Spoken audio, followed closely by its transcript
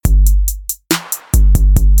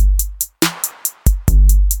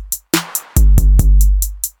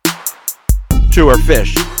Two are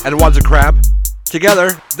fish, and one's a crab.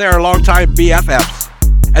 Together, they are longtime BFFs,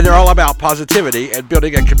 and they're all about positivity and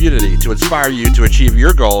building a community to inspire you to achieve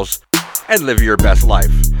your goals and live your best life.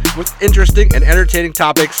 With interesting and entertaining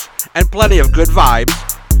topics and plenty of good vibes,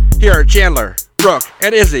 here are Chandler, Brooke,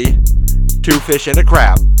 and Izzy, two fish and a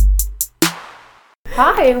crab.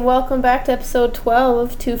 Hi, and welcome back to episode 12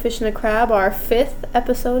 of Two Fish and a Crab, our 5th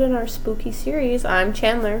episode in our spooky series. I'm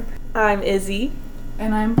Chandler. I'm Izzy.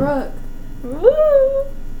 And I'm Brooke. Woo!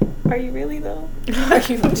 Are you really though? Are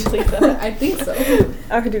you really though? I think so.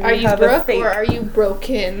 Are you Brooke or are you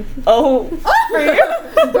broken? Oh,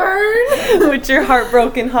 Burn! with your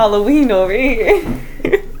heartbroken Halloween over here.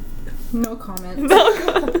 No comment.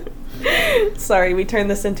 No. Sorry, we turned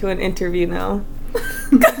this into an interview now.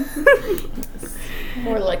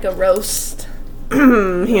 More like a roast.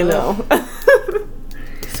 You know.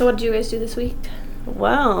 So what did you guys do this week?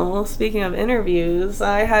 Well, speaking of interviews,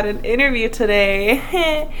 I had an interview today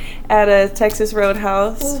at a Texas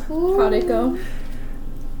Roadhouse. How'd it go?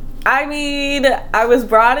 I mean, I was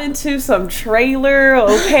brought into some trailer,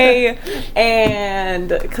 okay, and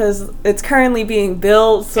because it's currently being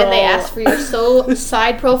built, so... And they asked for your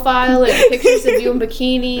side profile and pictures of you in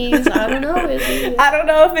bikinis. I don't know. I don't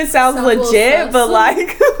know if it sounds legit, but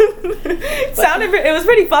like, it was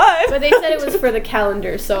pretty fun. But they said it was for the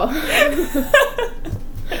calendar, so...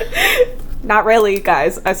 Not really,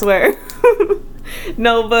 guys, I swear.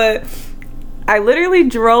 No, but... I literally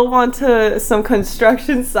drove onto some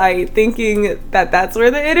construction site thinking that that's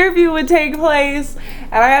where the interview would take place,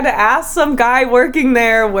 and I had to ask some guy working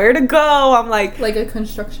there where to go. I'm like a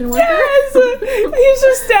construction worker? Yes! He's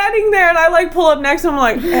just standing there, and I like pull up next to him,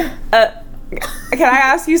 I'm like, can I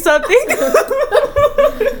ask you something?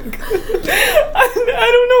 I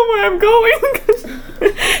don't know where I'm going.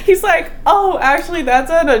 He's like, oh, actually, that's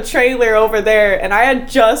at a trailer over there. And I had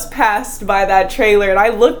just passed by that trailer, and I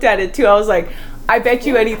looked at it, too. I was like, I bet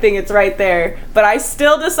you anything it's right there. But I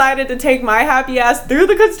still decided to take my happy ass through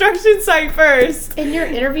the construction site first. In your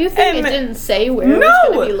interview thing, it didn't say where it was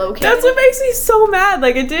going to be located? That's what makes me so mad.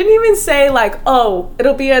 Like, it didn't even say, like, oh,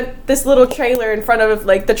 it'll be at this little trailer in front of,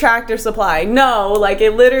 like, the Tractor Supply. No, like,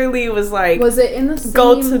 it literally was like... Was it in the same...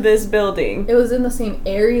 Go to this building. It was in the same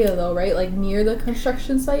area, though, right? Like, near the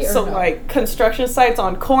construction site? Or so, no? like, construction site's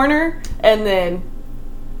on corner, and then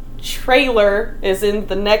trailer is in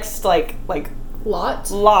the next, like...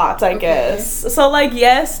 lot, I guess. So, like,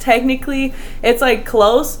 yes, technically, it's, like,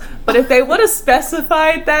 close, but if they would have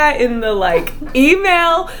specified that in the, like,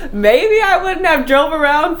 email, maybe I wouldn't have drove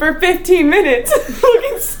around for 15 minutes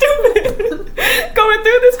looking stupid going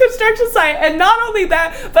through this construction site. And not only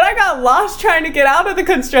that, but I got lost trying to get out of the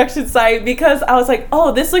construction site because I was like,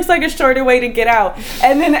 oh, this looks like a shorter way to get out.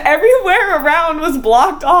 And then everywhere around was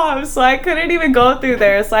blocked off, so I couldn't even go through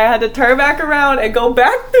there. So I had to turn back around and go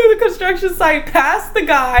back through the construction site past the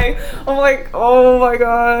guy. I'm like, oh my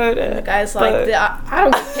god. And the guy's like, I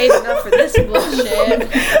don't get paid enough for this bullshit.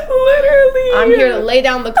 Literally. I'm here to lay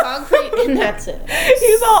down the concrete and that's it.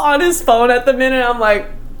 He's all on his phone at the minute. I'm like,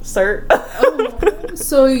 sir.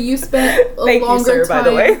 So you spent a Thank longer you, sir, time. by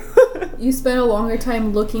the way. You spent a longer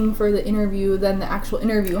time looking for the interview than the actual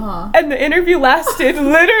interview, huh? And the interview lasted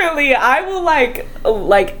literally, I will like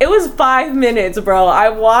it was 5 minutes, bro. I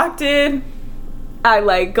walked in, I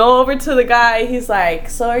like go over to the guy. He's like,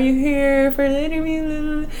 so are you here for the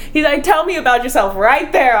interview? He's like, tell me about yourself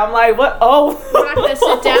right there. I'm like, what? Oh, you're not gonna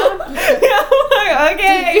sit down? Yeah, I'm like,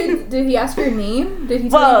 okay. Did he ask your name? Did he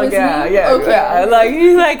tell you his name? Yeah.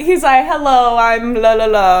 Like he's like, hello, I'm la la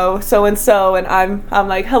la so and so, and I'm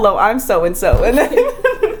like, hello, I'm so and so, and then,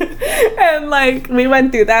 and like we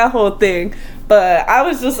went through that whole thing. But I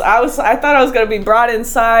thought I was gonna be brought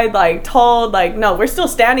inside, like told, like, no, we're still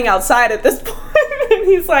standing outside at this point. And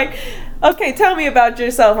he's like, okay, tell me about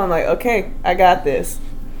yourself. I'm like, okay, I got this.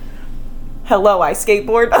 Hello, I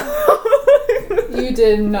skateboard. You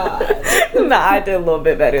did not. Nah, I did a little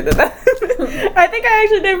bit better than that. I think I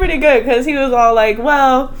actually did pretty good because he was all like,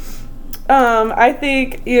 well, I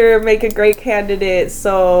think you're make a great candidate,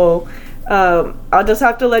 so I'll just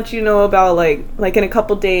have to let you know about like in a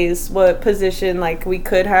couple days what position like we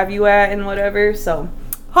could have you at and whatever. So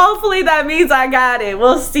hopefully that means I got it.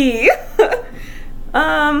 We'll see.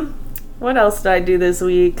 What else did I do this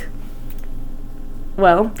week?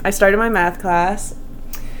 Well, I started my math class.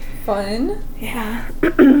 Fun? Yeah.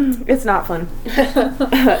 It's not fun.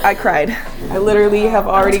 I cried. I literally have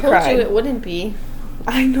already cried. I told you it wouldn't be.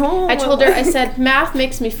 I know. I told her, I said, math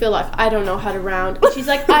makes me feel like I don't know how to round. And she's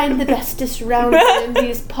like, I'm the bestest rounder in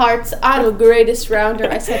these parts. I'm the greatest rounder.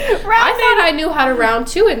 I said, I thought I knew how to round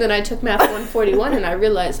too. And then I took math 141 and I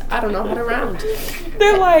realized I don't know how to round.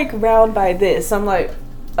 They're like round by this. I'm like,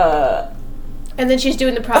 And then she's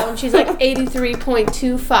doing the problem. She's like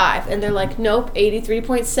 83.25, and they're like, nope,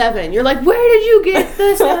 83.7. You're like, where did you get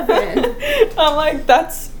the 7? I'm like,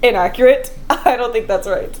 that's inaccurate. I don't think that's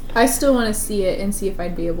right. I still want to see it and see if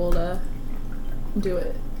I'd be able to do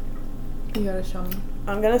it. You gotta show me.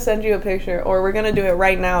 I'm gonna send you a picture, or we're gonna do it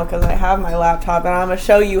right now because I have my laptop and I'm gonna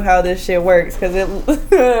show you how this shit works. Because it.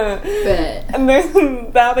 Bet. And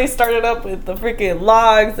then now they started up with the freaking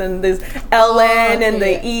logs and this LN and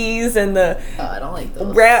the E's and the. Oh, I don't like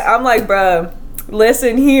those. I'm like, bruh,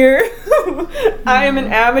 listen here. I am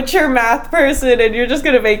an amateur math person, and you're just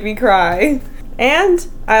gonna make me cry. And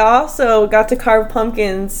I also got to carve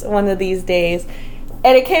pumpkins one of these days.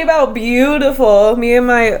 And it came out beautiful. Me and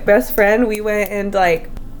my best friend, we went and like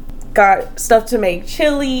got stuff to make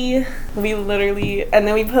chili. We literally, and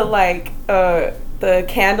then we put like the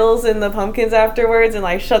candles in the pumpkins afterwards and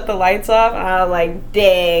like shut the lights off. And I was like,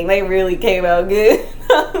 dang, they really came out good.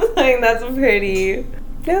 I was like, that's pretty.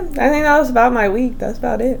 Yeah, I think that was about my week. That's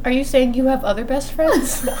about it. Are you saying you have other best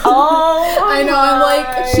friends? Oh, I know, I'm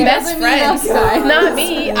like, she Best doesn't mean us friends. guys. Not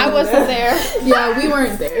me. I wasn't there. Yeah, we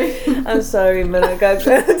weren't there. I'm sorry, but I got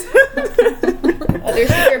that. Are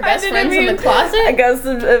there your best friends in the closet? I guess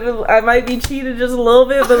I might be cheated just a little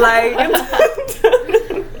bit, but like. No,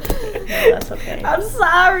 that's okay. I'm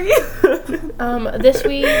sorry. This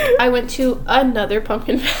week I went to another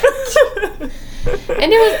pumpkin patch.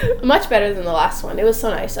 And it was much better than the last one. It was so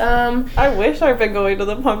nice. I wish I'd been going to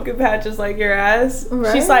the pumpkin patches like your ass.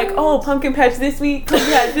 Right? She's like, oh, pumpkin patch this week,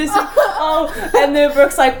 pumpkin patch this week. Oh, and then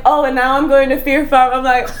Brooke's like, oh, and now I'm going to Fear Farm. I'm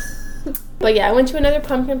like, But yeah, I went to another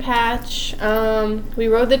pumpkin patch. We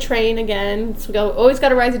rode the train again. So we always got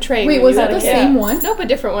to ride the train. Wait, when was you that go the to- same one? Nope, a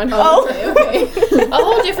different one. Oh. Okay. A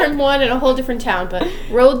whole different one in a whole different town. But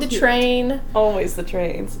rode the train. always the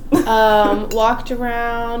trains. Walked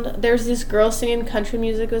around. There's this girl singing country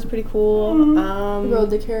music. It was pretty cool. Rode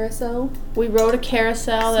the carousel. We rode a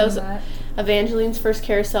carousel. That was Evangeline's first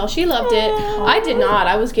carousel. She loved it. I did not.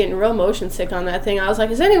 I was getting real motion sick on that thing. I was like,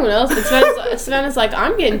 is anyone else? And Savannah's like,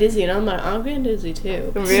 I'm getting dizzy. And I'm like, I'm getting dizzy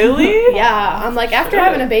too. Really? Yeah. I'm like, after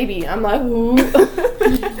having a baby, I'm like, ooh.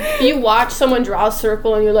 You watch someone draw a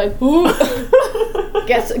circle and you're like, ooh.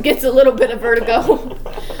 Gets a little bit of vertigo.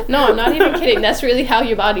 No, I'm not even kidding. That's really how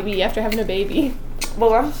your body be after having a baby.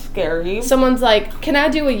 Well, I'm scary. Someone's like, can I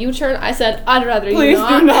do a U-turn? I said, I'd rather Please you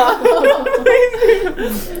do not. not.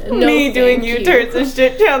 No, Me doing thank you. U-turns and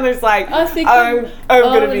shit. Chandler's like, I'm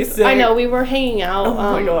gonna be sick. I know, we were hanging out Oh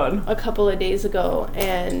my God. a couple of days ago,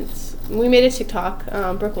 and we made a TikTok.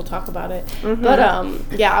 Brooke will talk about it. Mm-hmm.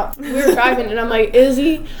 But, yeah, we were driving, and I'm like,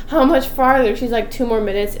 Izzy, how much farther? She's like, 2 more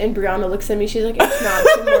minutes, and Brianna looks at me. She's like, it's not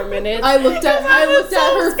 2 more minutes. I looked at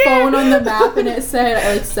so her scared. phone on the map and it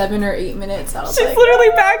said like 7 or 8 minutes. I was She's like, literally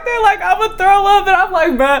back there like, I'm gonna throw up, and I'm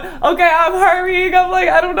like, bruh, okay, I'm hurrying. I'm like,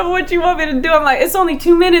 I don't know what you want me to do. I'm like, it's only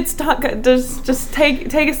 2 minutes. Just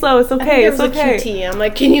take it slow. It's I think okay. there It's was okay. a QT. I'm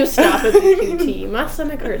like, can you stop at the QT? My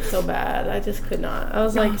stomach hurt so bad. I just could not. I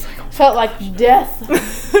was like, felt like death.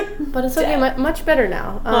 But it's okay. Much better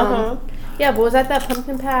now. Yeah, but was at that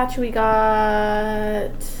pumpkin patch. We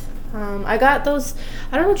got... I got those,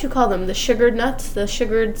 I don't know what you call them, the sugared nuts, the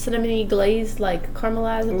sugared cinnamony glazed, like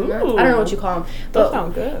caramelized nuts. I don't know what you call them. Those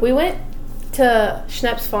sound good. We went to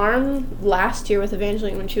Schnepp's Farm last year with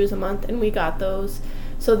Evangeline when she was a month, and we got those.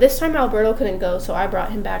 So this time Alberto couldn't go, so I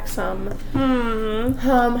brought him back some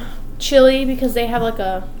chili, because they have like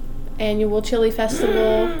a annual chili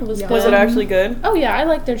festival. It was Yeah. good. Was it actually good? Oh yeah, I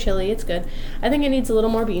like their chili. It's good. I think it needs a little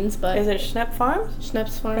more beans, but Is it Schnepp Farms?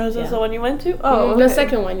 Schnepp's Farm. Or is this yeah. the one you went to? Oh, Oh, the okay.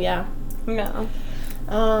 second one, yeah. No.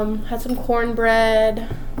 Had some cornbread.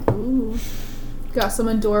 ooh. Got some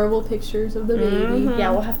adorable pictures of the baby. Mhm.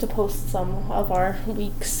 Yeah, we'll have to post some of our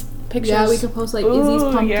week's pictures. Yeah, we could post like Izzy's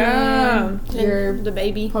Ooh, pumpkin, yeah. your the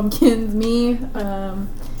baby. pumpkins, me.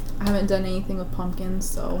 I haven't done anything with pumpkins,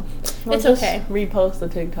 so It's okay. Repost the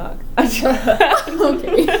TikTok.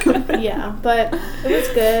 okay. Yeah, but it was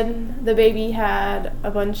good. The baby had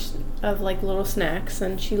a bunch of like little snacks,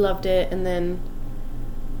 and she loved it. And then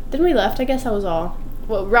we left. I guess that was all.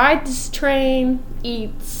 Well, rides train,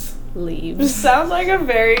 eats, leaves. Sounds like a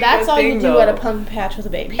very That's good all thing, you do though. at a pumpkin patch with a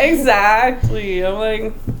baby. Exactly. I'm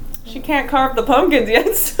like, she can't carve the pumpkins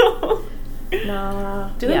yet, so. Nah.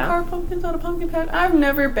 Do they yeah. carve pumpkins on a pumpkin patch? I've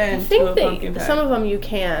never been I to think a pumpkin patch. some of them you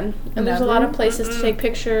can, and there's a lot of Never? places to take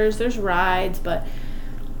pictures. There's rides, but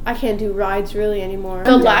I can't do rides really anymore.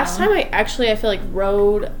 The Yeah. last time I feel like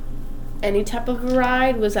rode any type of a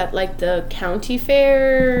ride was at like the county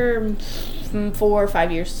fair 4 or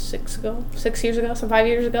 5 years, 6 years ago, some 5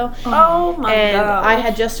 years ago. Oh my god. And I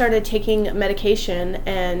had just started taking medication,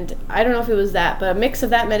 and I don't know if it was that, but a mix of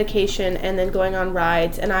that medication and then going on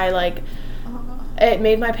rides, and I like, it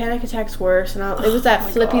made my panic attacks worse, and it was that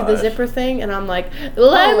Flippy the Zipper thing, and I'm like,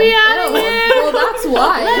 let me out of here! Well, that's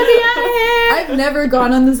why. Let me out of here! I've never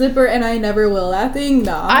gone on the zipper, and I never will. That thing,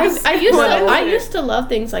 nah. I used to love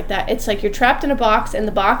things like that. It's like you're trapped in a box, and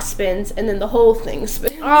the box spins, and then the whole thing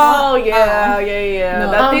spins. Oh, yeah.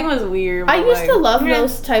 No. That thing was weird. I used to love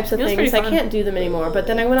those types of It was things. pretty I fun. can't do them anymore. But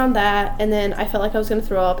then I went on that, and then I felt like I was going to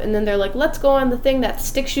throw up. And then they're like, let's go on the thing that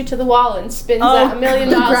sticks you to the wall and spins at 1,000,000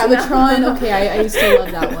 the miles an hour. Gravitron. Okay, I used to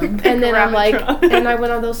love that one. And then I'm like, Gravitron. and I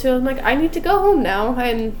went on those two. I'm like, I need to go home now.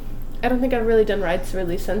 And I don't think I've really done rides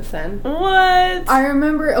really since then. What? I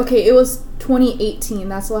remember, okay, it was 2018.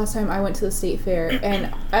 That's the last time I went to the state fair.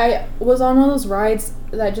 And I was on one of those rides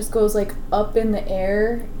that just goes, like, up in the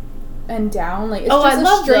air and down. Like, it's just I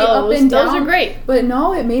love straight those. up and down. Those are great. But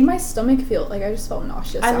no, it made my stomach feel, like, I just felt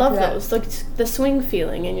nauseous. I love after that. those. Like the swing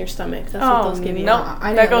feeling in your stomach. That's what those give you. No,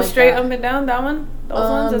 I that didn't goes like straight that. up and down. That one, those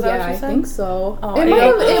ones. Is that yeah, what you I said? think so. Oh, it I might hate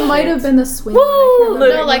have. those It might shits. have been the swing. Woo! I can't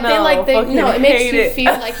remember. No, like they No, like they fucking no, it makes hate you it.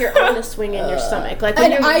 feel like you're on a swing in your stomach. Like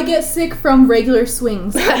when And you're, I get sick from regular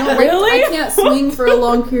swings. I don't Really? I can't swing for a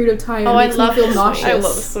long period of time. Oh, It I makes love me feel the nauseous. swings. I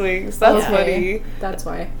love swings. That's Okay. funny. That's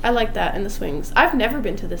why. I like that in the swings. I've never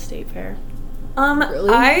been to the state fair. Really?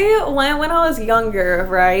 I went when I was younger,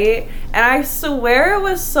 right? And I swear it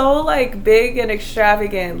was so like big and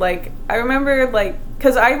extravagant. Like I remember like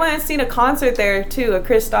because I went and seen a concert there too, a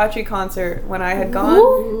Chris Daughtry concert when I had gone.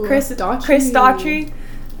 Ooh, Chris Daughtry.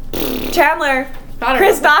 Chandler. I don't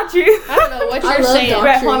Chris know. Daughtry. I don't know what I you're love saying. Daughtry.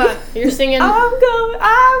 Wait, hold on. You're singing I'm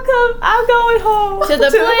going home to the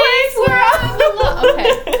place where I belong.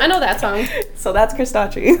 Okay, I know that song. So that's Chris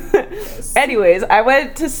Daughtry. Anyways, I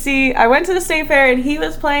went to the state fair and he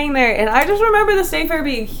was playing there, and I just remember the state fair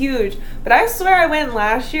being huge. But I swear I went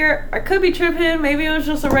last year. I could be tripping. Maybe it was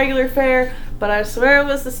just a regular fair, but I swear it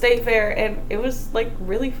was the state fair, and it was like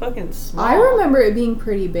really fucking small. I remember it being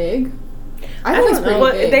pretty big. I think it's don't pretty know.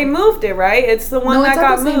 Well, big. they moved it, right? It's the one no, that it's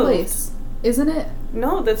got at the same moved. place, isn't it?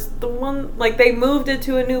 No, that's the one. Like they moved it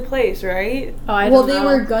to a new place, right? Oh, I Well, don't they know.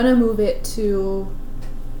 were gonna move it to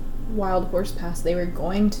Wild Horse Pass. They were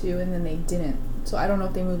going to, and then they didn't. So I don't know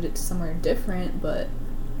if they moved it to somewhere different, but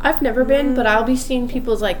I've never been, but I'll be seeing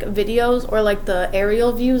people's like videos or like the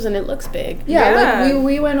aerial views, and it looks big. yeah, Yeah. like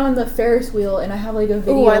we went on the Ferris wheel, and I have like a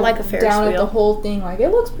video I like a Ferris down at wheel. the whole thing. Like it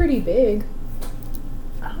looks pretty big.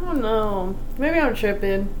 I don't know. Maybe I'm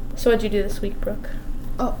tripping. So what'd you do this week, Brooke?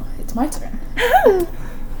 Oh, it's my turn.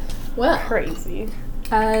 Well, Crazy.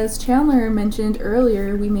 as Chandler mentioned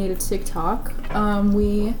earlier, we made a TikTok.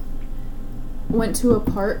 We went to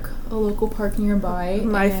a local park nearby.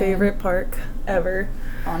 My and favorite park ever.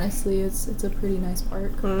 Honestly, it's a pretty nice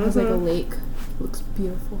park. It has like a lake. Looks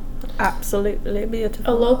beautiful. Absolutely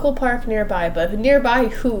beautiful. A local park nearby, but nearby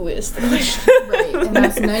who is the question? Right, and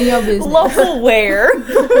that's none of your business. Local where?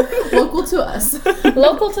 Local to us.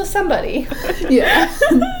 Local to somebody. Yeah.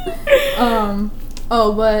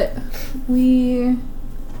 Oh, but we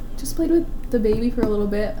just played with the baby for a little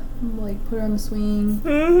bit. Like put her on the swing,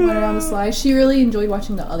 went around the slide. She really enjoyed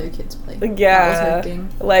watching the other kids play. That was Yeah. her thing.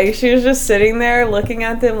 Like she was just sitting there looking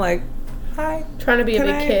at them like, hi. Trying to be a Can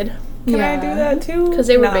big I- kid. Can Yeah. I do that too? Because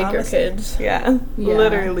they were Nah, bigger I'm kids. Yeah, Yeah.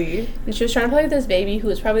 literally. And she was trying to play with this baby who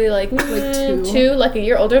was probably like, two. two, like a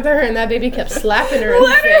year older than her, and that baby kept slapping her in the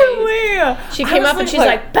face. Literally. She I came was up and she's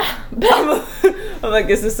like, bah, bah. I'm like,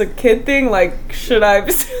 is this a kid thing? Like, should I?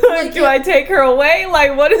 Like, do I take her away?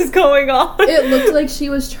 Like, what is going on? It looked like she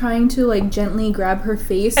was trying to like gently grab her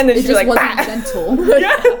face, And then it she, just like, wasn't bah. gentle.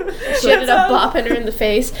 Yeah. She ended up bopping her in the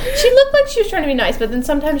face. She looked like she was trying to be nice, but then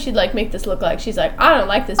sometimes she'd like make this look like she's like, I don't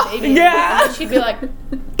like this baby. Yeah. And then she'd be like,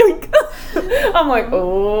 Doink. I'm like,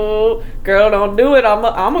 oh, girl, don't do it. I'm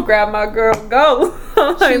gonna grab my girl and go.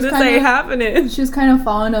 I'm like, was this kinda- ain't happening. She was kind of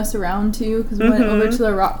following us around too, because we went over to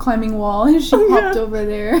the rock climbing wall, and she Oh, popped yeah. over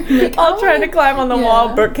there. Like, I'll oh, try to climb on the yeah.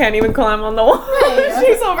 wall. Brooke can't even climb on the wall. Hey,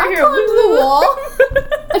 She's over I here. climbed the wall.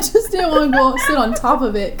 I just didn't want to go sit on top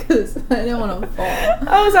of it because I didn't want to fall.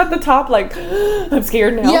 I was at the top, like, I'm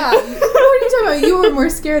scared now. Yeah, what are you talking about? You were more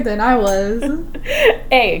scared than I was.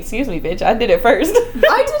 Hey, excuse me, bitch. I did it first.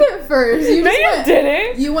 I did it first. You No, just you went,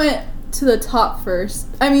 didn't. You went to the top first.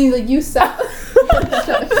 I mean, like you sat.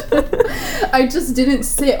 Shush. I just didn't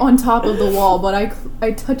sit on top of the wall, but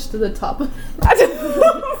I touched the top.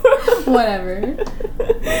 Whatever.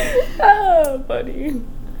 Oh, buddy.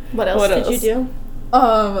 what else What did else? you do?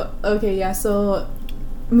 Okay, yeah, so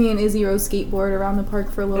me and Izzy rode skateboard around the park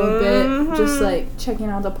for a little bit, just like checking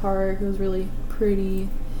out the park. It was really pretty.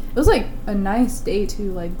 It was like a nice day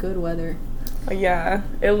too, like good weather. Yeah,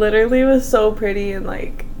 it literally was so pretty, and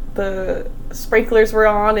like the sprinklers were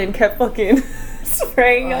on and kept fucking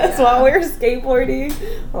spraying us while we were skateboarding.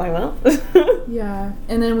 I'm like, well. Yeah,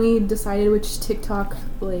 and then we decided which TikTok,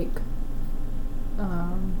 like,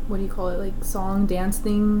 what do you call it, like song, dance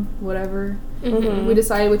thing, whatever. We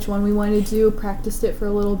decided which one we wanted to do, practiced it for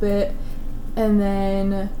a little bit, and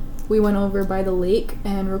then we went over by the lake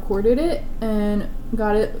and recorded it and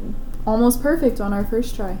got it almost perfect on our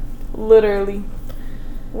first try. Literally.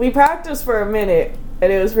 We practiced for a minute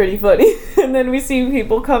and it was pretty funny. And then we see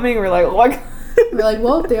people coming, we're like, oh my god. We're like,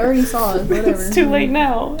 well, they already saw us, whatever. It's too late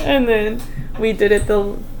now. And then we did it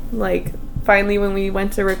finally when we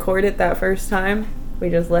went to record it that first time, we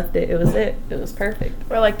just left it. It was it. It was perfect.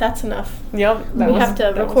 We're like, that's enough. Yep. We have to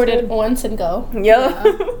record it once and go. Yep.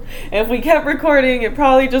 Yeah. If we kept recording, it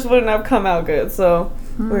probably just wouldn't have come out good. So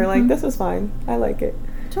we were like, this is fine. I like it.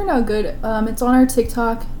 Turned out good. It's on our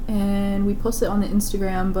TikTok and we post it on the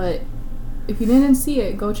Instagram, but if you didn't see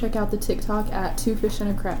it, go check out the TikTok at 2 Fish and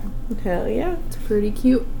a Crab. Hell yeah. It's pretty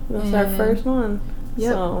cute. That's our first one.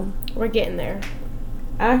 Yep. So we're getting there.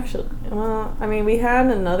 Actually, well, I mean, we had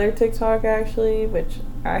another TikTok actually, which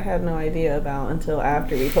I had no idea about until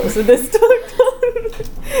after we posted this TikTok.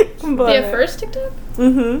 The first TikTok?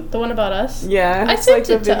 Mm-hmm. The one about us? Yeah. I sent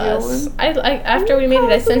it to us. I after we made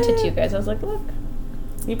it, I sent it to you guys. I was like, look.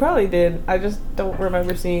 You probably did. I just don't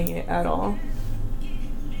remember seeing it at all.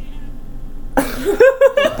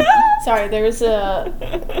 Sorry, there's a...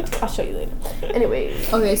 I'll show you later.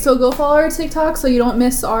 Anyways. Okay, so go follow our TikTok so you don't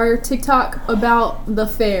miss our TikTok about the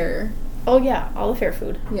fair. Oh, yeah. All the fair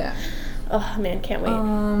food. Yeah. Oh, man. Can't wait.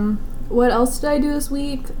 What else did I do this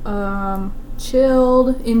week?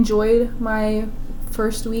 Chilled. Enjoyed my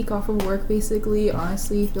first week off of work, basically.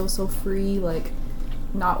 Honestly, feel so free, like,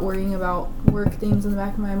 not worrying about work things in the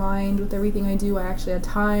back of my mind. With everything I do, I actually had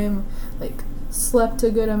time, like, slept a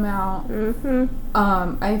good amount.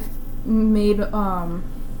 I've made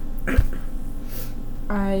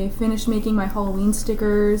I finished making my Halloween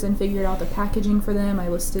stickers and figured out the packaging for them. I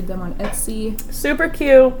listed them on Etsy. Super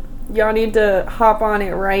cute. Y'all need to hop on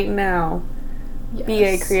it right now. Yes.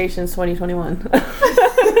 BA Creations 2021.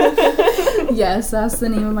 Yes, that's the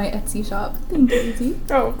name of my Etsy shop. Thank you, Izzy.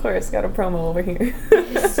 Oh, of course. Got a promo over here.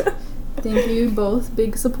 Thank you, both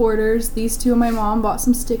big supporters. These two and my mom bought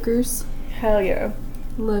some stickers. Hell yeah.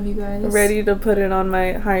 Love you guys. Ready to put it on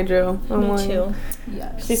my hydro. Me too.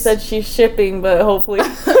 Yes. She said she's shipping, but hopefully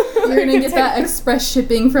you're gonna get that express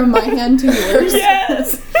shipping from my hand to yours.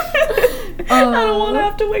 Yes. I don't want to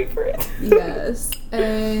have to wait for it. Yes.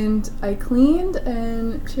 And I cleaned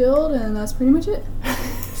and chilled, and that's pretty much it.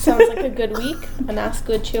 Sounds like a good week. A nice,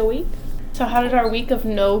 good, chill week. So how did our week of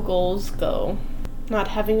no goals go? Not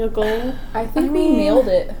having a goal? I think we nailed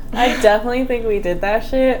it. I definitely think we did that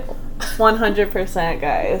shit. 100%,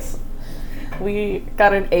 guys. We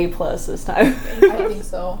got an A+ this time. I think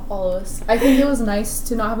so, all of us. I think it was nice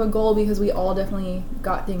to not have a goal because we all definitely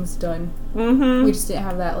got things done. We just didn't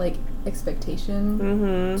have that like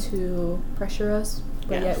expectation to pressure us,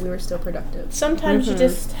 but yet we were still productive. Sometimes you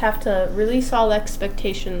just have to release all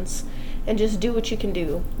expectations and just do what you can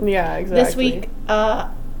do. Yeah, exactly. This week,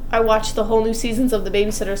 I watched the whole new seasons of the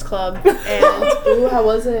Babysitters Club, and ooh, how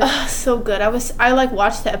was it? So good. I like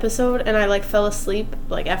watched the episode and I like fell asleep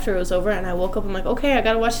like after it was over, and I woke up. I'm like, okay, I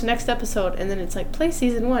gotta watch the next episode, and then it's like play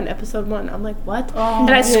season 1, episode 1. I'm like, what? Oh,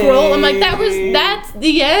 and I scroll. I'm like, that's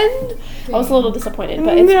the end. I was a little disappointed,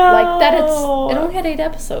 but it's like that. It only had 8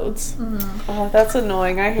 episodes. Oh, that's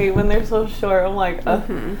annoying. I hate when they're so short. I'm like,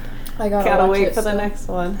 I gotta wait for the next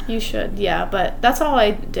one. You should, yeah. But that's all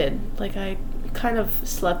I did. Like I kind of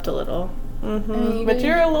slept a little. But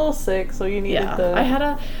you're a little sick, so you needed the... I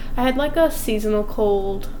had like a seasonal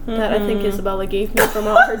cold that I think Isabella gave me from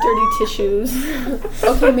all her dirty tissues.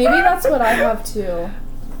 Okay, maybe that's what I have too.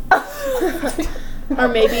 Or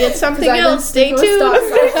maybe it's something else. Stay tuned.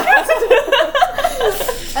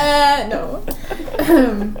 No.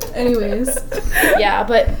 Anyways. Yeah,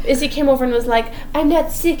 but Izzy came over and was like, I'm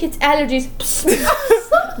not sick, it's allergies.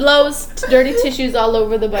 Blows dirty tissues all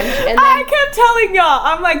over the bunch. And then I kept telling y'all,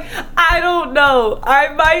 I'm like, I don't know.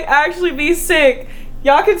 I might actually be sick.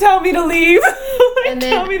 Y'all can tell me to leave. And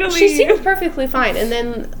then she seemed perfectly fine. And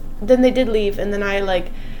then they did leave, and then I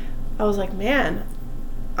was like, man,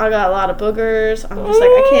 I got a lot of boogers. I'm just like,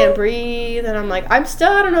 I can't breathe. And I'm like, I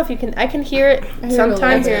don't know if you can, I can hear it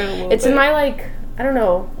sometimes. It's in my I don't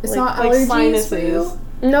know. It's not allergies for you?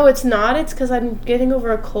 No, it's not. It's because I'm getting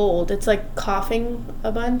over a cold. It's like coughing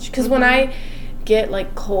a bunch. Because when I get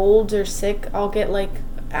like colds or sick, I'll get like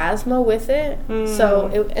asthma with it.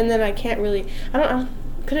 So and then I can't really, I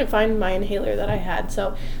couldn't find my inhaler that I had,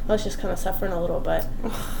 so I was just kind of suffering a little bit.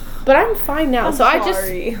 But I'm fine now. I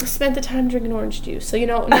just spent the time drinking orange juice. So,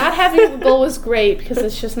 not having a goal was great because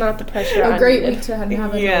it's just not the pressure I great needed. week to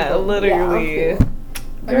have a Yeah, goal. literally. Yeah.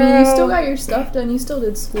 I mean, you still got your stuff done. You still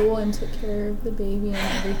did school and took care of the baby and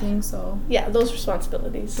everything, so. Yeah, those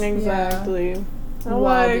responsibilities. Exactly. Yeah.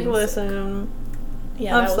 Like, listen.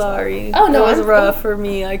 Yeah, I'm sorry. Oh, no, it was I'm rough for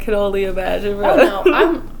me. I could only imagine. Oh,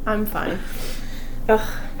 no, I'm fine. Ugh.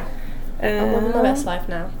 I'm living my best life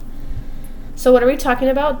now. So what are we talking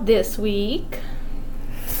about this week?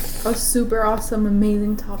 A super awesome,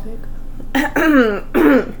 amazing topic.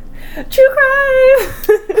 True crime.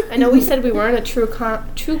 I know we said we weren't a true crime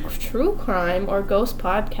or ghost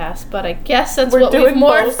podcast, but I guess that's what we've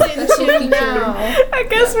morphed into now. I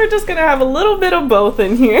guess we're just gonna have a little bit of both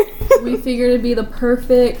in here. We figured it'd be the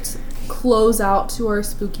perfect closeout to our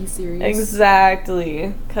spooky series.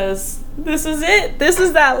 Exactly, because this is it. This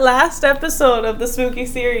is that last episode of the spooky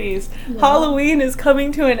series. Yeah. Halloween is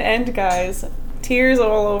coming to an end, guys. Tears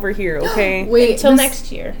all over here, okay? Wait, until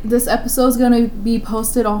next year. This episode's gonna be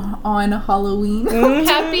posted on Halloween. Mm-hmm.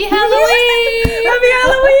 Happy Halloween! Happy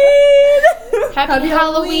Halloween! Happy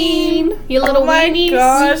Halloween! You little weenies. Oh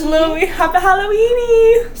my gosh, Louie. Happy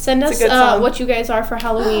Halloweeny! Send us what you guys are for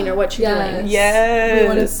Halloween or what you're doing. Yes. We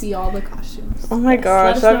want to see all the costumes. Oh my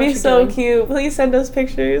gosh, that'd be so cute. Please send us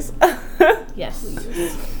pictures. Yes.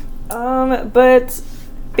 Please. But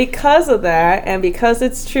because of that, and because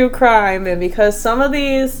it's true crime, and because some of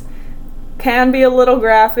these can be a little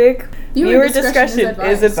graphic, viewer discretion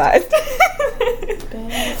is advised.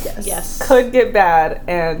 Yes. Could get bad,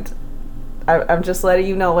 and I'm just letting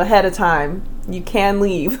you know ahead of time. You can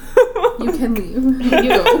leave. You can leave.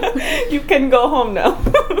 You can go home now.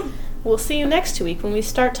 We'll see you next week when we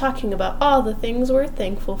start talking about all the things we're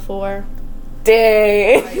thankful for.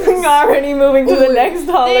 Dang. Already moving to the next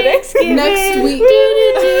holiday. Next week.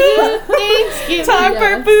 Thanksgiving. Time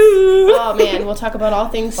for food. Oh man, we'll talk about all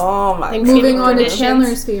things. Oh my. Moving on traditions. to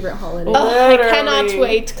Chandler's favorite holiday. Oh, I cannot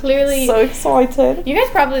wait. Clearly. So excited. You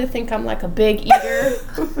guys probably think I'm like a big eater,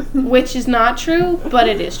 which is not true, but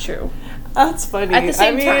it is true. That's funny. At the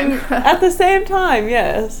same time. At the same time,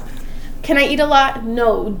 yes. Can I eat a lot?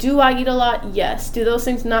 No. Do I eat a lot? Yes. Do those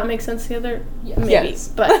things not make sense together? Yes. Maybe. Yes.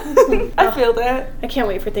 But I feel that. I can't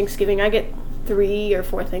wait for Thanksgiving. I get 3 or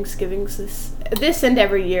 4 Thanksgivings this and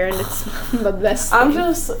every year, and it's the best. I'm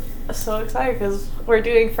just so excited because we're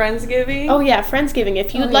doing Friendsgiving. Oh yeah, Friendsgiving.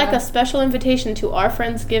 If you'd like a special invitation to our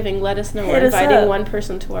Friendsgiving, let us know. We're inviting one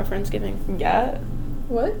person to our Friendsgiving. Yeah.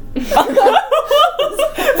 What?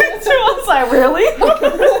 I was like, really?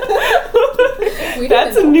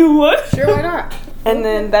 That's a new one. Sure, why not? And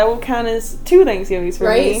then that will count as 2 Thanksgivings for me.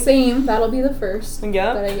 Right, same. That'll be the first Yep.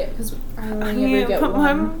 that I get because I only ever get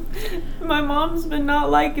one. My mom's been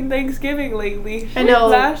not liking Thanksgiving lately. I know.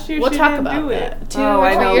 Last year we'll she talk didn't about do that. it. 2 Oh, or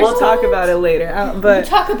I 3 know. years We'll talk about it later. We'll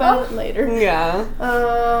talk about it later. Yeah.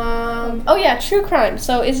 Oh yeah, true crime.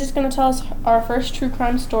 So is this gonna tell us our first true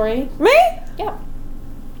crime story? Me? Yeah.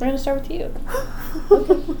 We're gonna start with you.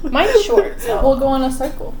 Mine's short, so We'll go on a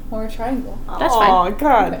circle or a triangle. That's fine. Oh,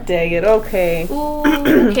 god dang it. Okay. Ooh,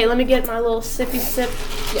 okay, let me get my little sippy sip.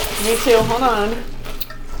 Yes. Me too. Hold on.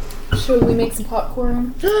 Should we make some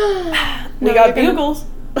popcorn? We got bugles.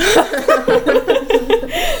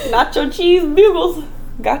 Nacho cheese bugles.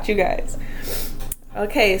 Got you guys.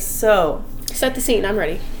 Okay, so. Set the scene. I'm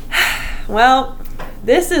ready. Well,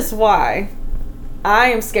 this is why I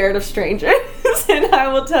am scared of strangers. And I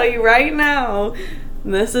will tell you right now,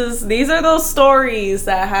 these are those stories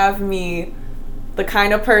that have me the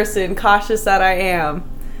kind of person cautious that I am.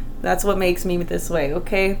 That's what makes me this way,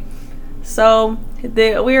 okay? So,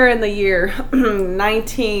 we are in the year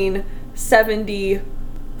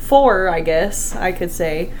 1974, I guess I could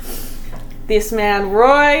say. This man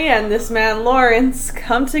Roy and this man Lawrence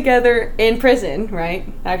come together in prison, right?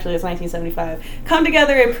 Actually, it's 1975. Come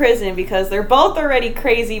together in prison because they're both already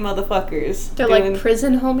crazy motherfuckers. They're like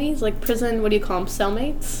prison homies? Like prison, what do you call them,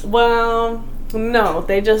 cellmates? Well, no,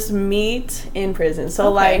 they just meet in prison. So,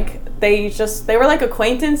 Okay. like, they were like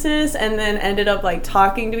acquaintances and then ended up like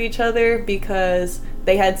talking to each other because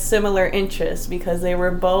they had similar interests because they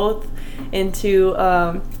were both into,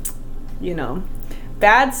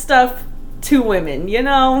 bad stuff to women,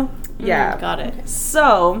 Yeah. Got it.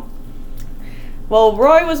 So, well,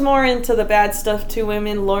 Roy was more into the bad stuff to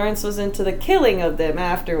women. Lawrence was into the killing of them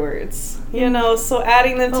afterwards. So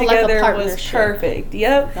adding them together was perfect.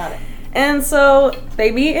 Yep. Got it. And so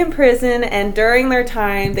they meet in prison, and during their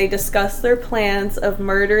time, they discuss their plans of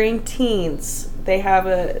murdering teens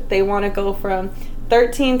they want to go from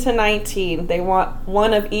 13 to 19. They want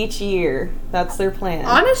one of each year. That's their plan.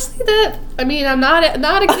 Honestly, I'm not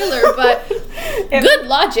a killer, but good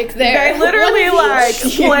logic there. They literally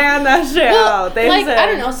plan that shit out. They said, I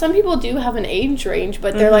don't know. Some people do have an age range,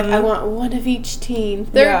 but they're like, I want one of each teen,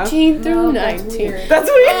 13 through 19. That's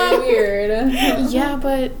weird. Yeah,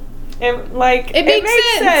 but. It makes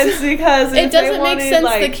sense because it doesn't make sense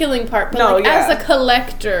the killing part, but as a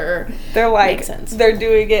collector, they're makes sense. They're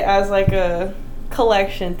doing it as like a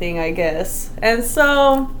collection thing, I guess. And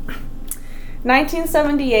so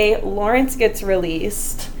 1978 Lawrence gets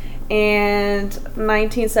released, and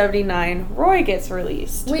 1979 Roy gets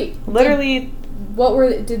released. Wait, literally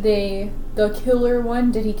the killer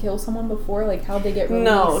one, did he kill someone before? Like, how'd they get released?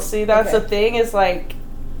 No, see, that's the thing, is like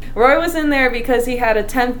Roy was in there because he had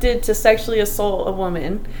attempted to sexually assault a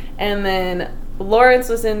woman, and then Lawrence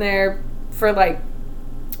was in there for like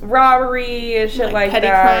robbery and shit like that.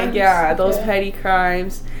 Crimes. Yeah, those petty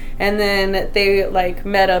crimes. And then they like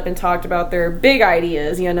met up and talked about their big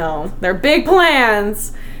ideas, their big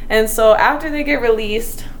plans. And so after they get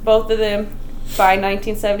released, both of them, by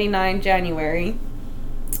 1979 January,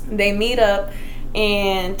 they meet up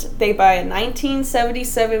and they buy a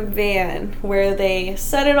 1977 van where they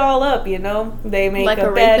set it all up, They make like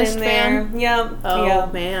a bed in there. Van? Yep. Oh,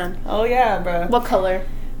 man. Oh, yeah, bro. What color?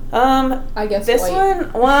 I guess this white.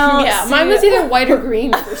 one, well, yeah, mine was either white or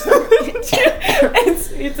green for some reason.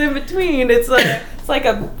 it's in between. It's like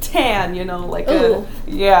a tan, like Ooh.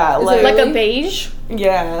 like a beige.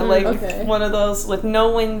 Yeah, one of those with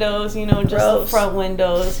no windows, just the front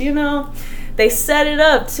windows. They set it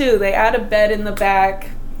up too. They add a bed in the back.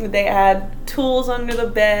 They add tools under the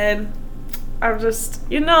bed. I'm just,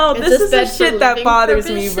 this is the shit that bothers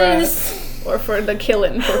me, bro. Or for the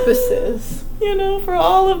killing purposes. For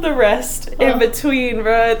all of the rest in between,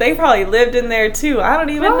 bro. They probably lived in there too. I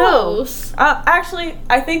don't even know. Actually,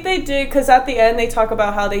 I think they did, because at the end they talk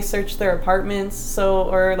about how they searched their apartments,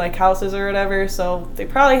 or like houses or whatever. So they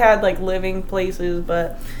probably had like living places,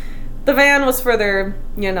 but the van was for their,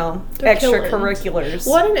 extracurriculars.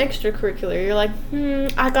 What an extracurricular. You're like,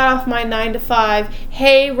 I got off my 9 to 5.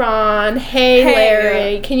 Hey, Ron. Hey,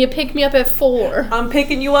 Larry. Can you pick me up at 4? I'm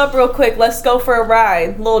picking you up real quick. Let's go for a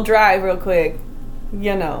ride. Little drive real quick.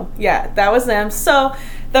 Yeah, that was them. So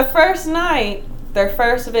the first night, their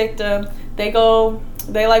first victim, they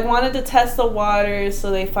wanted to test the waters, so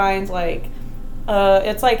they find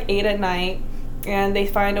it's like 8 at night, and they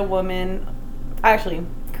find a woman,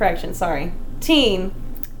 teen,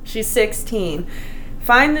 she's 16,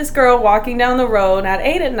 find this girl walking down the road at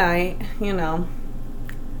 8 at night.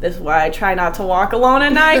 This is why I try not to walk alone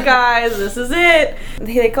at night, guys. This is it.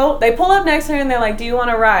 They pull up next to her and they're like, do you want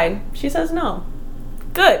to ride? She says no.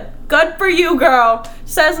 Good for you, girl.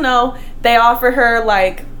 Says no. They offer her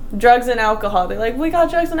like drugs and alcohol. They're like, we got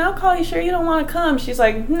drugs and alcohol. You sure you don't want to come? She's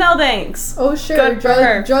like, no thanks. Oh sure.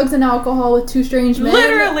 Drugs and alcohol with two strange men.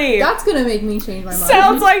 Literally. That's gonna make me change my mind.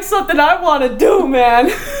 Sounds like something I want to do,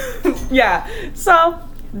 man. Yeah. So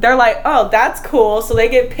they're like, oh, that's cool. So they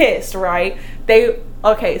get pissed, right? So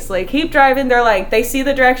they keep driving. They're like, they see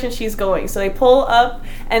the direction she's going, so they pull up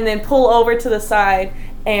and then pull over to the side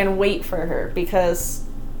and wait for her, because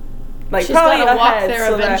she's probably gotta walk ahead,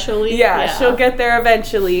 there eventually. Yeah, she'll get there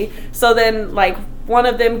eventually. So then one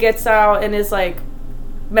of them gets out and is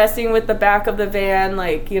messing with the back of the van,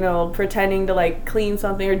 pretending to clean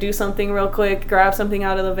something or do something real quick, grab something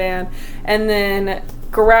out of the van, and then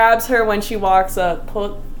grabs her when she walks up,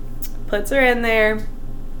 puts her in there,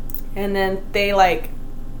 and then they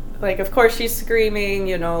of course she's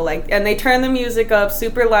screaming, and they turn the music up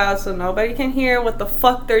super loud so nobody can hear what the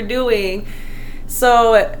fuck they're doing.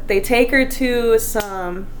 So they take her to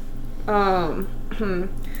some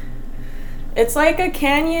it's like a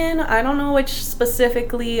canyon. I don't know which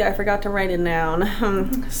specifically. I forgot to write it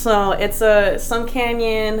down. So it's some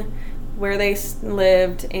canyon where they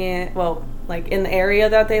lived, and in the area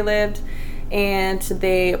that they lived, and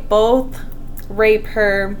they both rape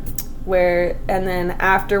her. And then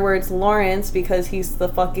afterwards, Lawrence, because he's the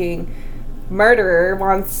fucking murderer,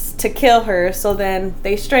 wants to kill her. So then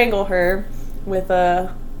they strangle her with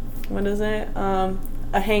a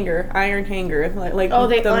hanger, iron hanger, they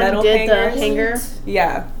the metal undid hangers. the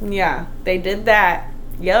hanger. Yeah, they did that.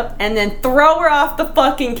 Yep, and then throw her off the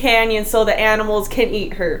fucking canyon so the animals can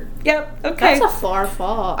eat her. Yep, okay. That's a far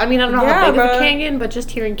fall. I mean, I don't know how big of a canyon, but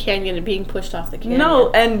just hearing canyon and being pushed off the canyon.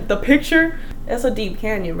 No, and the picture, it's a deep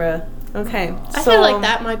canyon, bruh. Okay, I feel like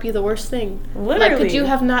that might be the worst thing. Literally. Could you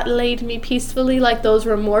have not laid me peacefully, like those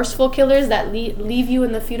remorseful killers that leave you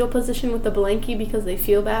in the fetal position with the blankie because they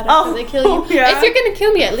feel bad after they kill you? Yeah. If you're gonna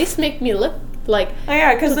kill me, at least make me look Like, oh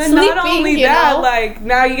yeah, because then sleeping, not only that, know? like,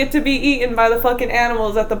 now you get to be eaten by the fucking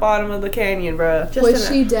animals at the bottom of the canyon, bruh. Was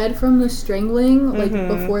she dead from the strangling, like,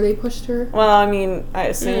 before they pushed her? Well, I mean, I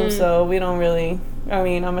assume so. We don't really... I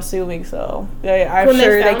mean, I'm assuming so. I'm when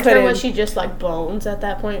sure they found they couldn't... her, was she just, like, bones at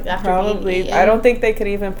that point after Probably. being eaten? I don't think they could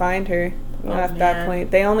even find her at that man.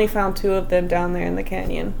 point. They only found 2 of them down there in the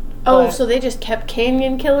canyon. Oh, But- so they just kept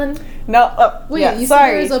canyon killing? No, Wait, yeah, you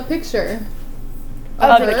sorry. said there was a picture.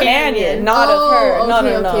 Of the her? canyon, not of her.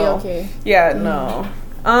 Okay, No. okay. Yeah,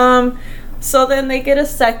 no. So then they get a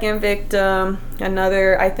second victim.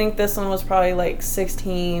 Another, I think this one was probably like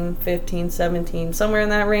 16, 15, 17, somewhere in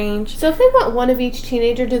that range. So if they want one of each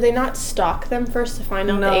teenager, do they not stalk them first to find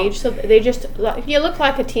out No. the age? So they just, like, you look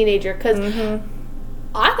like a teenager, because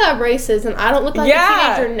I got braces, and I don't look like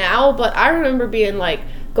a teenager now, but I remember being, like,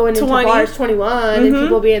 going into 20. bars 21, and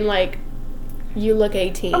people being like, you look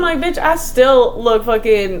 18. I'm like, bitch, I still look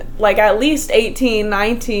fucking, like, at least 18,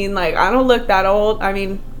 19. Like, I don't look that old. I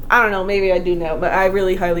mean, I don't know, maybe I do now, but I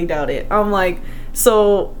really highly doubt it. I'm like,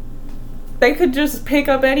 so they could just pick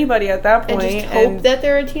up anybody at that point. and just hope that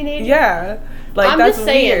they're a teenager? Yeah. Like, I'm that's just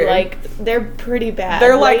saying, weird. like, they're pretty bad.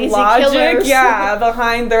 Their, like, Lazy logic, killers. yeah,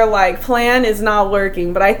 behind their, like, plan is not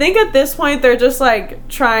working. But I think at this point, they're just, like,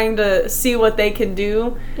 trying to see what they can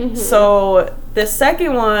do. So the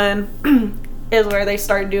second one is where they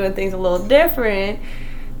start doing things a little different.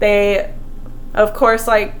 They, of course,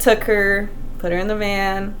 like, took her, put her in the